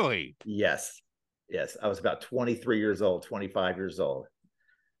 Really? Yes. I was about 23 years old, 25 years old.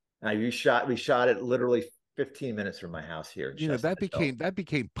 And we shot it literally 15 minutes from my house here. That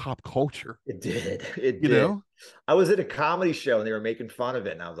became pop culture. It did. I was at a comedy show and they were making fun of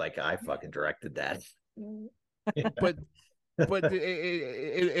it, and I was like, I fucking directed that. but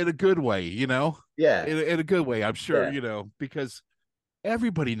in a good way, Yeah. In a good way, I'm sure, because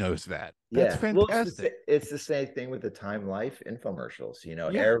everybody knows that. That's fantastic. Well, it's the same thing with the Time Life infomercials.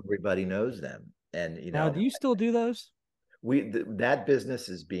 Everybody knows them. And now, do you still do those? That business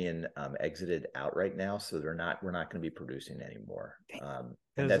is being exited out right now, so we're not going to be producing anymore.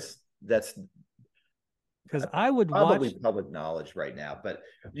 And that's because I would probably watch public knowledge right now, but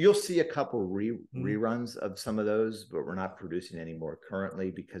you'll see a couple reruns of some of those, but we're not producing anymore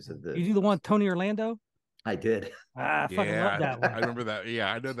currently because of the. You do the one Tony Orlando? I did. I fucking love that one. I remember that.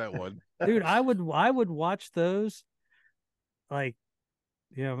 Yeah, I know that one. Dude, I would watch those. Like,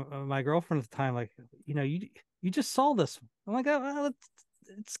 my girlfriend at the time, like, you just saw this. I'm like, oh,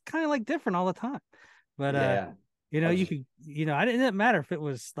 it's kind of like different all the time. But you could, I didn't matter if it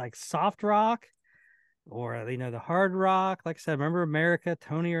was like soft rock or the hard rock. Like I said, remember America,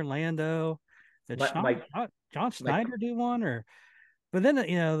 Tony Orlando, John Schneider do one but then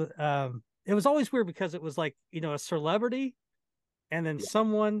it was always weird because it was like a celebrity, and then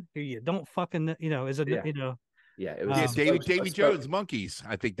someone who you don't fucking is a Yeah, it was Yeah, a Davy Jones Monkeys,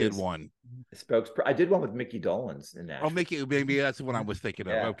 I think, did one. I did one with Mickey Dolenz in Nashville. Oh, Mickey, maybe that's the one I was thinking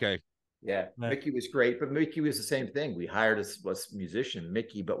of. Yeah. Okay. Yeah, Mickey was great, but Mickey was the same thing. We hired a musician,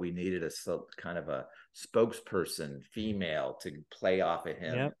 Mickey, but we needed a kind of a spokesperson, female, to play off of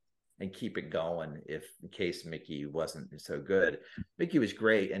him and keep it going in case Mickey wasn't so good. Mickey was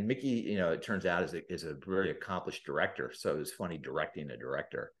great, and Mickey, it turns out is a very accomplished director. So it was funny directing a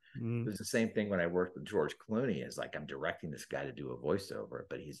director. It was the same thing when I worked with George Clooney. It's like I'm directing this guy to do a voiceover,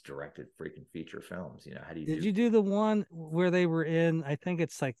 but he's directed freaking feetor films. How do you Did you do the one where they were in, I think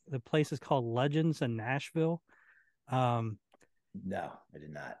it's like the place is called Legends in Nashville? No, I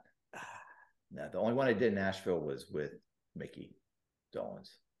did not. No, the only one I did in Nashville was with Mickey Dolenz.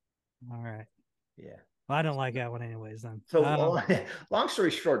 All right. Yeah. Well, I don't like that one anyways then. So long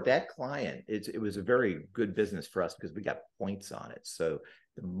story short, that client, it was a very good business for us because we got points on it. So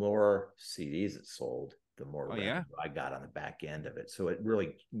the more CDs it sold, the more revenue I got on the back end of it. So it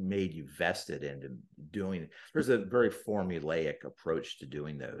really made you vested into doing. There's a very formulaic approach to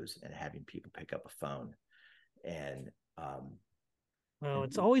doing those and having people pick up a phone. And well,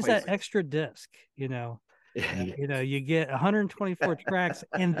 it's always that extra disc, you get 124 tracks,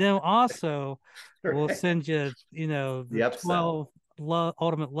 and then also we'll send you, the 12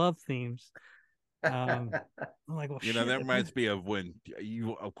 ultimate love themes. I'm like, well, that reminds me of when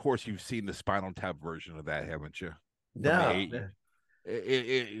of course, you've seen the Spinal Tap version of that, haven't you? No.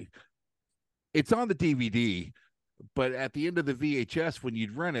 It's on the DVD, but at the end of the VHS, when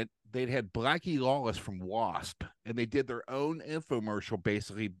you'd rent it, they'd had Blackie Lawless from Wasp, and they did their own infomercial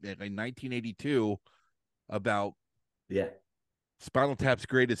basically in 1982 about Spinal Tap's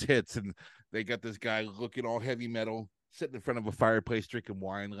greatest hits, and they got this guy looking all heavy metal, sitting in front of a fireplace drinking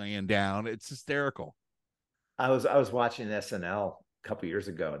wine, laying down. It's hysterical. I was watching SNL a couple years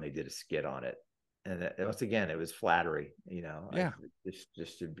ago, and they did a skit on it, and once again, it was flattery.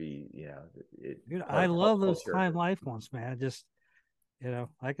 Just to be, Dude, I love those Time Life ones, man. Just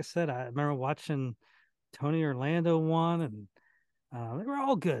like I said, I remember watching Tony Orlando one, and they were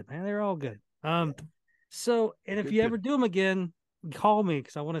all good, man. They were all good. So, and if you ever do them again, call me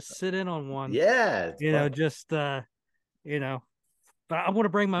because I want to sit in on one. Yeah, but I want to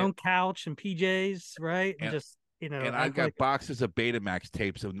bring my own couch and PJs, right? And just, and I've got boxes of Betamax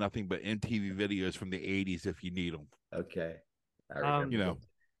tapes of nothing but MTV videos from the 80s if you need them. Okay. I remember.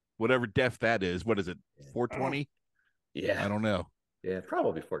 Whatever def that is. What is it? 420? Yeah. I don't know. Yeah,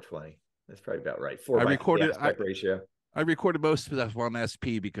 probably 420. That's probably about right. Aspect ratio. I recorded most of stuff on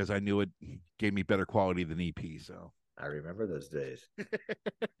SP because I knew it gave me better quality than EP. So I remember those days.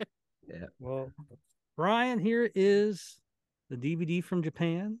 Yeah. Well, Brian, here is the DVD from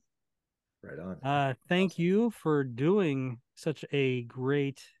Japan. Right on. Thank you for doing such a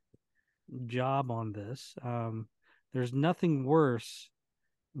great job on this. There's nothing worse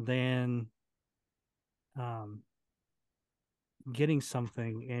than getting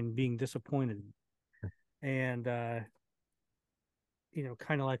something and being disappointed. And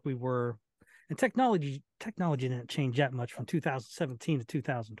kind of like we were, and technology didn't change that much from 2017 to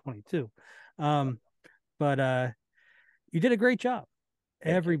 2022. But you did a great job.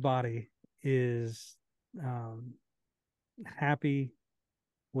 Everybody is happy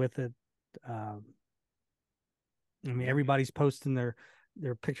with it. Everybody's posting their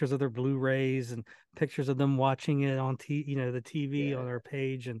pictures of their Blu-rays and pictures of them watching it on the TV on their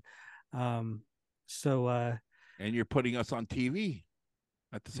page, and and you're putting us on TV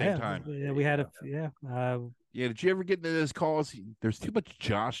at the same time. Yeah, we had did you ever get into those calls? There's too much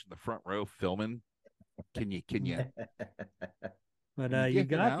Josh in the front row filming. Can you? But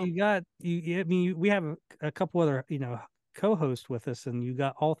we have a couple other co-hosts with us, and you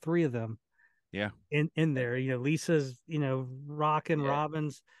got all three of them. Yeah. In there, Lisa's rocking,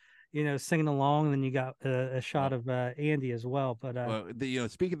 Robin's singing along, and then you got a shot of Andy as well. But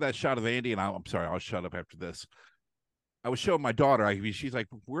speaking of that shot of Andy, and I'm sorry, I'll shut up after this. I was showing my daughter. She's like,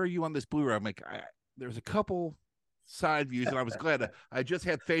 "Where are you on this Blu-ray?" I'm like, "There's a couple side views," and I was glad. I just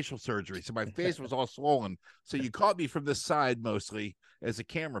had facial surgery, so my face was all swollen. So you caught me from this side mostly as the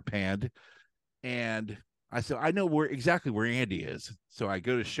camera panned, and I said, "I know exactly where Andy is." So I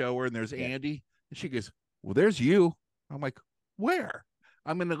go to show her, and there's Andy, and she goes, "Well, there's you." I'm like, "Where?"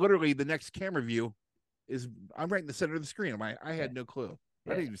 I'm in literally the next camera view I'm right in the center of the screen. I had no clue.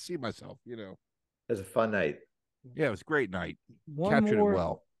 I didn't even see myself. It was a fun night. Yeah, it was a great night. Captured it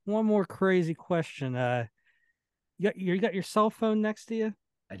well. One more crazy question. You got your cell phone next to you?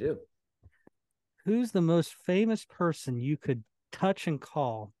 I do. Who's the most famous person you could touch and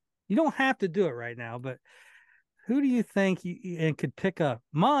call? You don't have to do it right now, but who do you think and could pick up?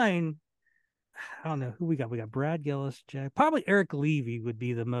 Mine, I don't know who we got. We got Brad Gillis, Jack. Probably Eric Levy would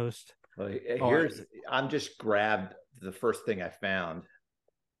be the most. Well, Oh, I'm just grabbed the first thing I found.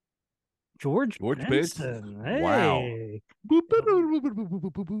 George George Benson. Benson. Wow. Hey,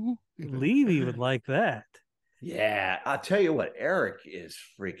 Levy would like that. Yeah, I'll tell you what, Eric is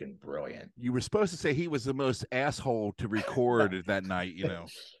freaking brilliant. You were supposed to say he was the most asshole to record that night, you know.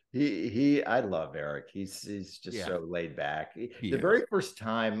 I love Eric. He's just so laid back. He The is. very first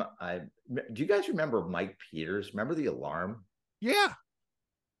time do you guys remember Mike Peters? Remember the Alarm? Yeah.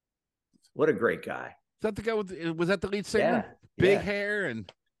 What a great guy. Is that the guy was that the lead singer? Yeah. Big Yeah. hair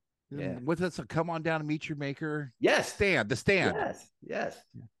and Yeah. what's that? So come on down and meet your maker. Yes. The stand. Yes.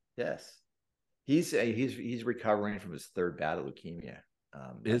 He's recovering from his third bout of leukemia.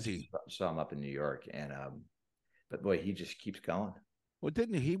 Is he? Saw him up in New York, and but boy, he just keeps going. Well,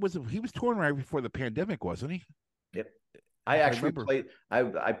 didn't he? He was touring right before the pandemic, wasn't he? Yep. I actually remember. played.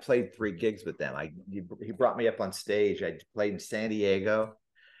 I played 3 gigs with them. He brought me up on stage. I played in San Diego,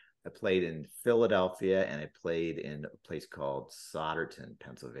 I played in Philadelphia, and I played in a place called Solderton,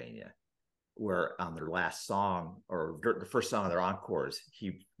 Pennsylvania, where on their last song or the first song of their encores,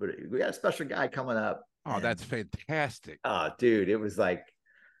 we got a special guy coming up. Oh, that's fantastic. Oh, dude, it was like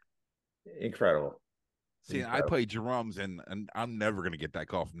incredible. See, I play drums, and I'm never going to get that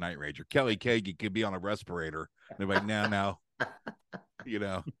call from Night Ranger. Kelly Kagi could be on a respirator. They're like, no. You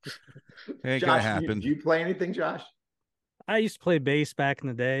know, ain't going to happen. Do you play anything, Josh? I used to play bass back in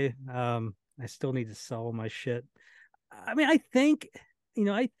the day. I still need to sell my shit. I mean, I think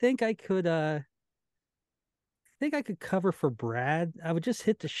I could cover for Brad. I would just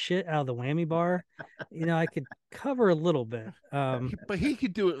hit the shit out of the whammy bar. I could cover a little bit. But he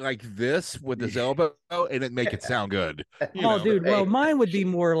could do it like this with his elbow and it make it sound good. Dude. Well, mine would be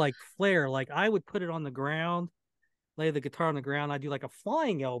more like Flair. Like I would put it on the ground, lay the guitar on the ground. I'd do like a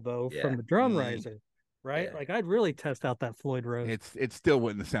flying elbow from the drum riser. Right? Yeah. Like I'd really test out that Floyd Rose. It still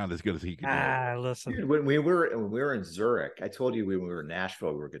wouldn't sound as good as he could do. Listen. Dude, when we were in Zurich, I told you when we were in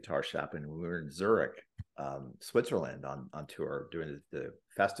Nashville, we were guitar shopping. When we were in Zurich, Switzerland on tour doing the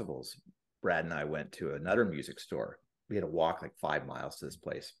festivals, Brad and I went to another music store. We had to walk like 5 miles to this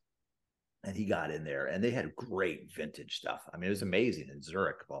place. And he got in there and they had great vintage stuff. I mean, it was amazing in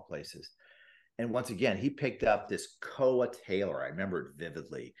Zurich of all places. And once again, he picked up this Koa Taylor. I remember it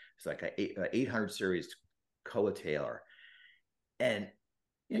vividly. It's like an 800 series Koa Taylor. And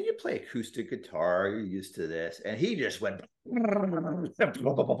you play acoustic guitar, you're used to this. And he just went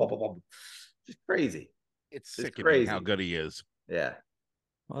just crazy. It's sickening how good he is. Yeah.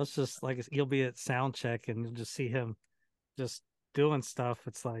 Well, it's just like you'll be at sound check and you'll just see him just doing stuff.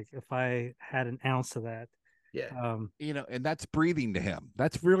 It's like if I had an ounce of that. Yeah. And that's breathing to him.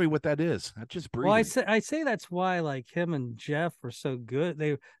 That's really what that is. That's just breathing. Well, I say that's why like him and Jeff were so good.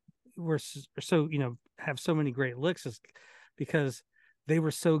 They were so, have so many great licks is because they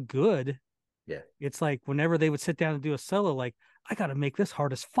were so good. Yeah. It's like whenever they would sit down and do a solo, like I got to make this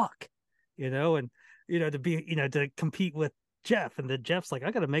hard as fuck, and to be, to compete with Jeff, and then Jeff's like,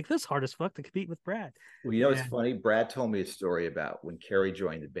 I got to make this hard as fuck to compete with Brad. Well, it's funny. Brad told me a story about when Kerry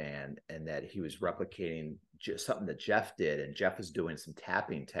joined the band and that he was replicating just something that Jeff did, and Jeff was doing some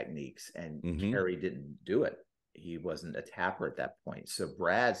tapping techniques, and Kerry didn't do it. He wasn't a tapper at that point. So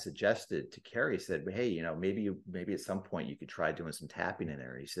Brad suggested to Kerry, said, hey, maybe at some point you could try doing some tapping in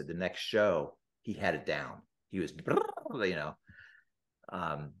there. And he said the next show he had it down. He was,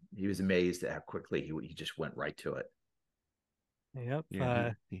 he was amazed at how quickly he just went right to it. Yep.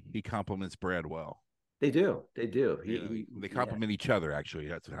 Yeah, he compliments Brad well. They do. They compliment each other. Actually,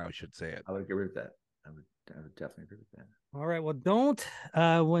 that's how I should say it. I would agree with that. I would definitely agree with that. All right. Well, don't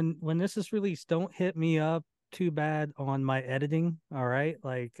when this is released, don't hit me up too bad on my editing. All right.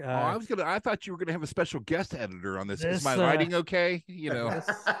 Like I thought you were gonna have a special guest editor on this. Is my lighting okay?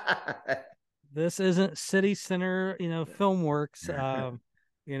 This isn't City Center, Filmworks.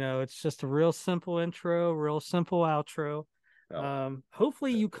 It's just a real simple intro, real simple outro.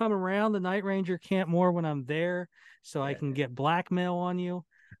 Hopefully you come around the Night Ranger camp more when I'm there so I can get blackmail on you.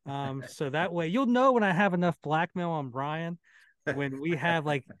 So that way you'll know when I have enough blackmail on Brian when we have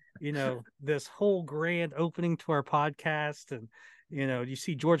this whole grand opening to our podcast, and you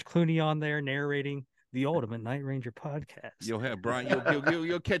see George Clooney on there narrating the Ultimate Night Ranger podcast. You'll have Brian.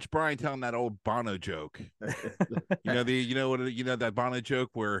 You'll catch Brian telling that old Bono joke. That Bono joke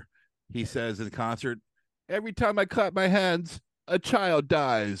where he says in the concert, "Every time I clap my hands, a child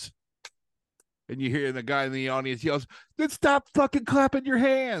dies." And you hear the guy in the audience yells, "Then stop fucking clapping your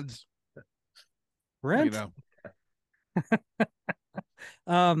hands." Brent.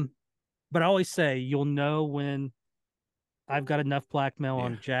 But I always say you'll know when I've got enough blackmail Yeah.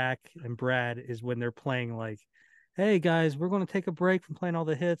 on Jack and Brad is when they're playing like, hey guys, we're going to take a break from playing all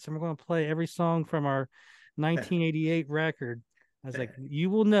the hits and we're going to play every song from our 1988 record. I was like, you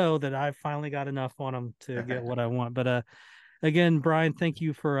will know that I've finally got enough on them to get what I want. But again, Brian, thank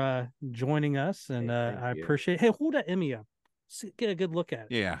you for joining us, and Hey, thank I you. appreciate. Hey, hold that Emmy up. Get a good look at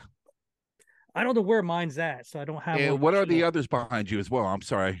it. Yeah. I don't know where mine's at, so I don't have one. And what are the others behind you as well? I'm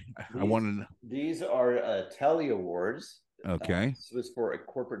sorry. I wanted. These are Telly Awards. Okay. This was for a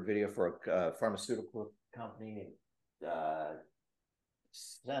corporate video for a pharmaceutical company named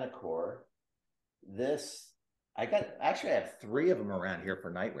Senecor. This I have 3 of them around here for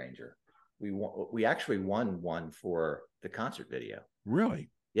Night Ranger. We actually won one for the concert video.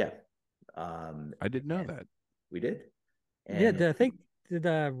 Really? Yeah. I didn't know that. We did. And I think did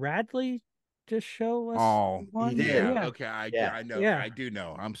Radley just show us? Oh, one? he did. Yeah. Okay. I know. Yeah. I do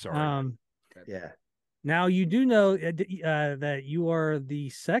know. I'm sorry. Yeah. Now you do know that you are the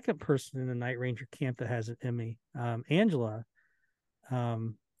second person in the Night Ranger camp that has an Emmy. Angela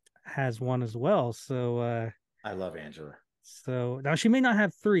has one as well. So I love Angela. So now she may not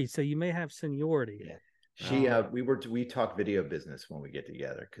have 3, so you may have seniority. Yeah. We talk video business when we get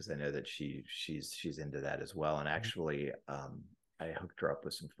together because I know that she's into that as well. And actually, I hooked her up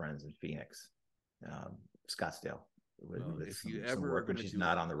with some friends in Phoenix, Scottsdale. If you some ever work when she's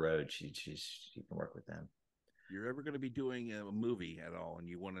not on the road, she can work with them. If you're ever going to be doing a movie at all, and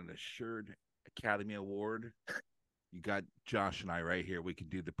you want an assured Academy Award, you got Josh and I right here. We can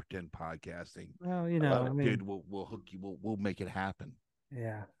do the pretend podcasting. Well, you know, dude, we'll hook you. We'll make it happen.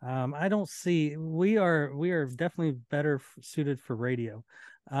 Yeah. I don't see. We are definitely better suited for radio.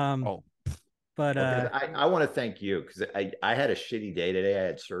 But I want to thank you because I had a shitty day today. I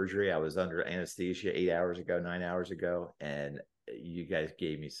had surgery. I was under anesthesia 9 hours ago, and you guys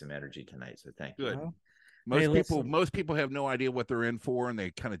gave me some energy tonight. So thank you. Well, Most people have no idea what they're in for, and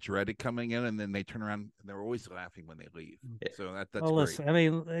they kind of dread it coming in, and then they turn around and they're always laughing when they leave. Yeah. So that's well, great. Listen, I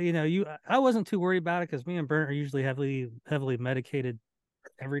mean, you know, I wasn't too worried about it because me and Brent are usually heavily medicated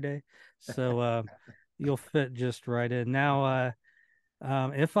every day, so you'll fit just right in. Now,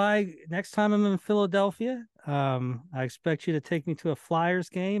 if next time I'm in Philadelphia, I expect you to take me to a Flyers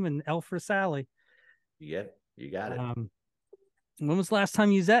game in Elfress Alley. Yeah, you got it. When was the last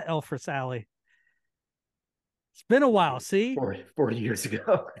time you was at Elfress Alley? It's been a while. See, 40 years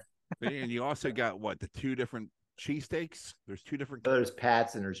ago. And you also got the 2 different cheesesteaks. There's 2 different. There's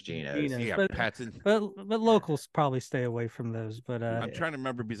Pat's and there's Gino's. Yeah, Pat's and. But locals probably stay away from those. But I'm trying to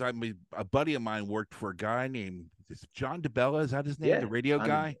remember because a buddy of mine worked for a guy named John DeBella. Is that his name? The radio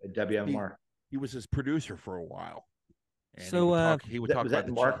guy. WMR. He was his producer for a while. And so he would talk about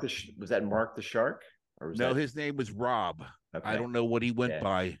Mark. Was that Mark the Shark? Or was his name was Rob. Okay. I don't know what he went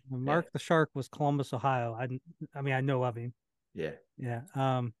by. Mark the Shark was Columbus, Ohio. I mean, I know of him. Yeah. Yeah.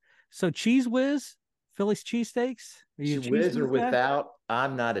 So Cheese Whiz, Philly's cheesesteaks. Cheese Whiz or without?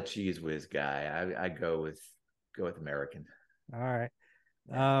 I'm not a Cheese Whiz guy. I go with American. All right.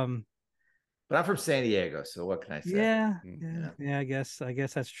 Yeah. But I'm from San Diego, so what can I say? Yeah. I guess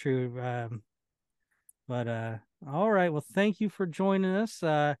that's true. But all right. Well, thank you for joining us.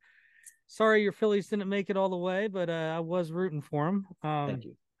 Sorry your Phillies didn't make it all the way, but I was rooting for them. Thank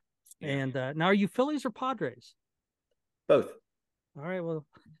you. And now, are you Phillies or Padres? Both. All right. Well,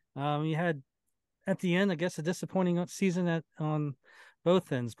 you had at the end, I guess, a disappointing season on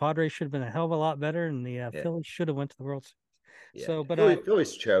both ends. Padres should have been a hell of a lot better, and the Phillies should have went to the World Series. Yeah. So, but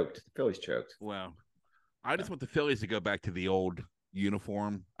Phillies choked. The Phillies choked. Well, I just want the Phillies to go back to the old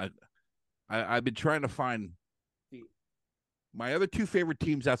uniform. I've been trying to find my other 2 favorite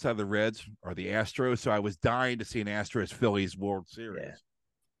teams outside of the Reds are the Astros. So I was dying to see an Astros Phillies World Series,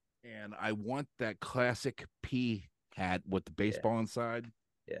 and I want that classic P hat with the baseball inside.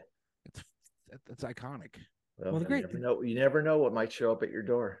 Yeah, that's iconic. Well, you never know what might show up at your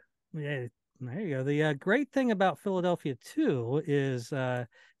door. Yeah. There you go. The great thing about Philadelphia, too, is if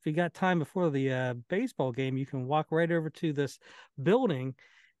you got time before the baseball game, you can walk right over to this building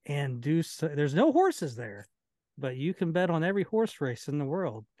and there's no horses there, but you can bet on every horse race in the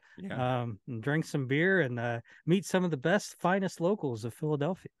world. Yeah. And drink some beer and meet some of the best, finest locals of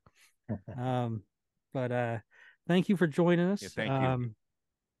Philadelphia. But thank you for joining us. Yeah, thank you.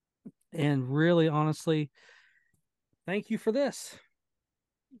 And really, honestly, thank you for this.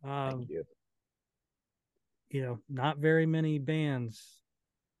 Thank you. You know, not very many bands,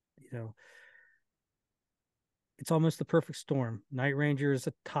 it's almost the perfect storm. Night Ranger is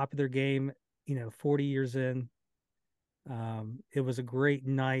at the top of their game, 40 years in. It was a great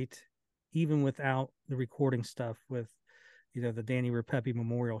night, even without the recording stuff with, the Danny Repepe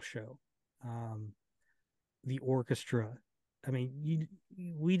Memorial Show. The orchestra, I mean,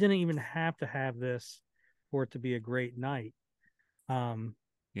 we didn't even have to have this for it to be a great night. And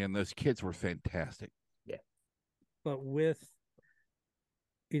those kids were fantastic. Yeah. But with,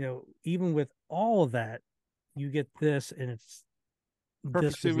 even with all of that, you get this, and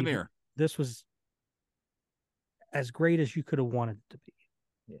Perfect souvenir. This was as great as you could have wanted it to be.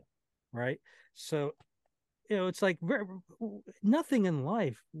 Yeah. Right. So, it's like nothing in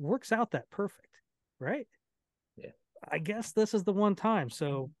life works out that perfect. Right. Yeah. I guess this is the one time.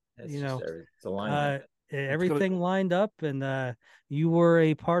 So, it's a line. Everything lined up, and you were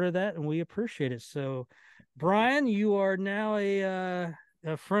a part of that, and we appreciate it. So, Brian, you are now a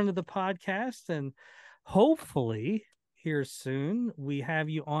friend of the podcast, and hopefully here soon we have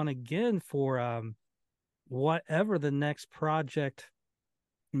you on again for whatever the next project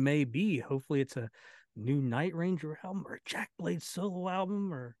may be. Hopefully it's a new Night Ranger album or a Jack Blade solo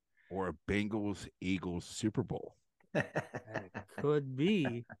album or a Bengals Eagles Super Bowl. It could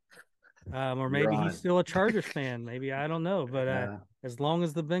be. Or maybe he's still a Chargers fan. Maybe, I don't know. But as long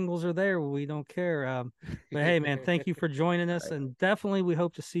as the Bengals are there, we don't care. But hey, man, thank you for joining us. Right. And definitely we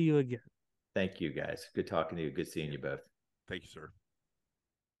hope to see you again. Thank you, guys. Good talking to you. Good seeing you both. Thank you, sir.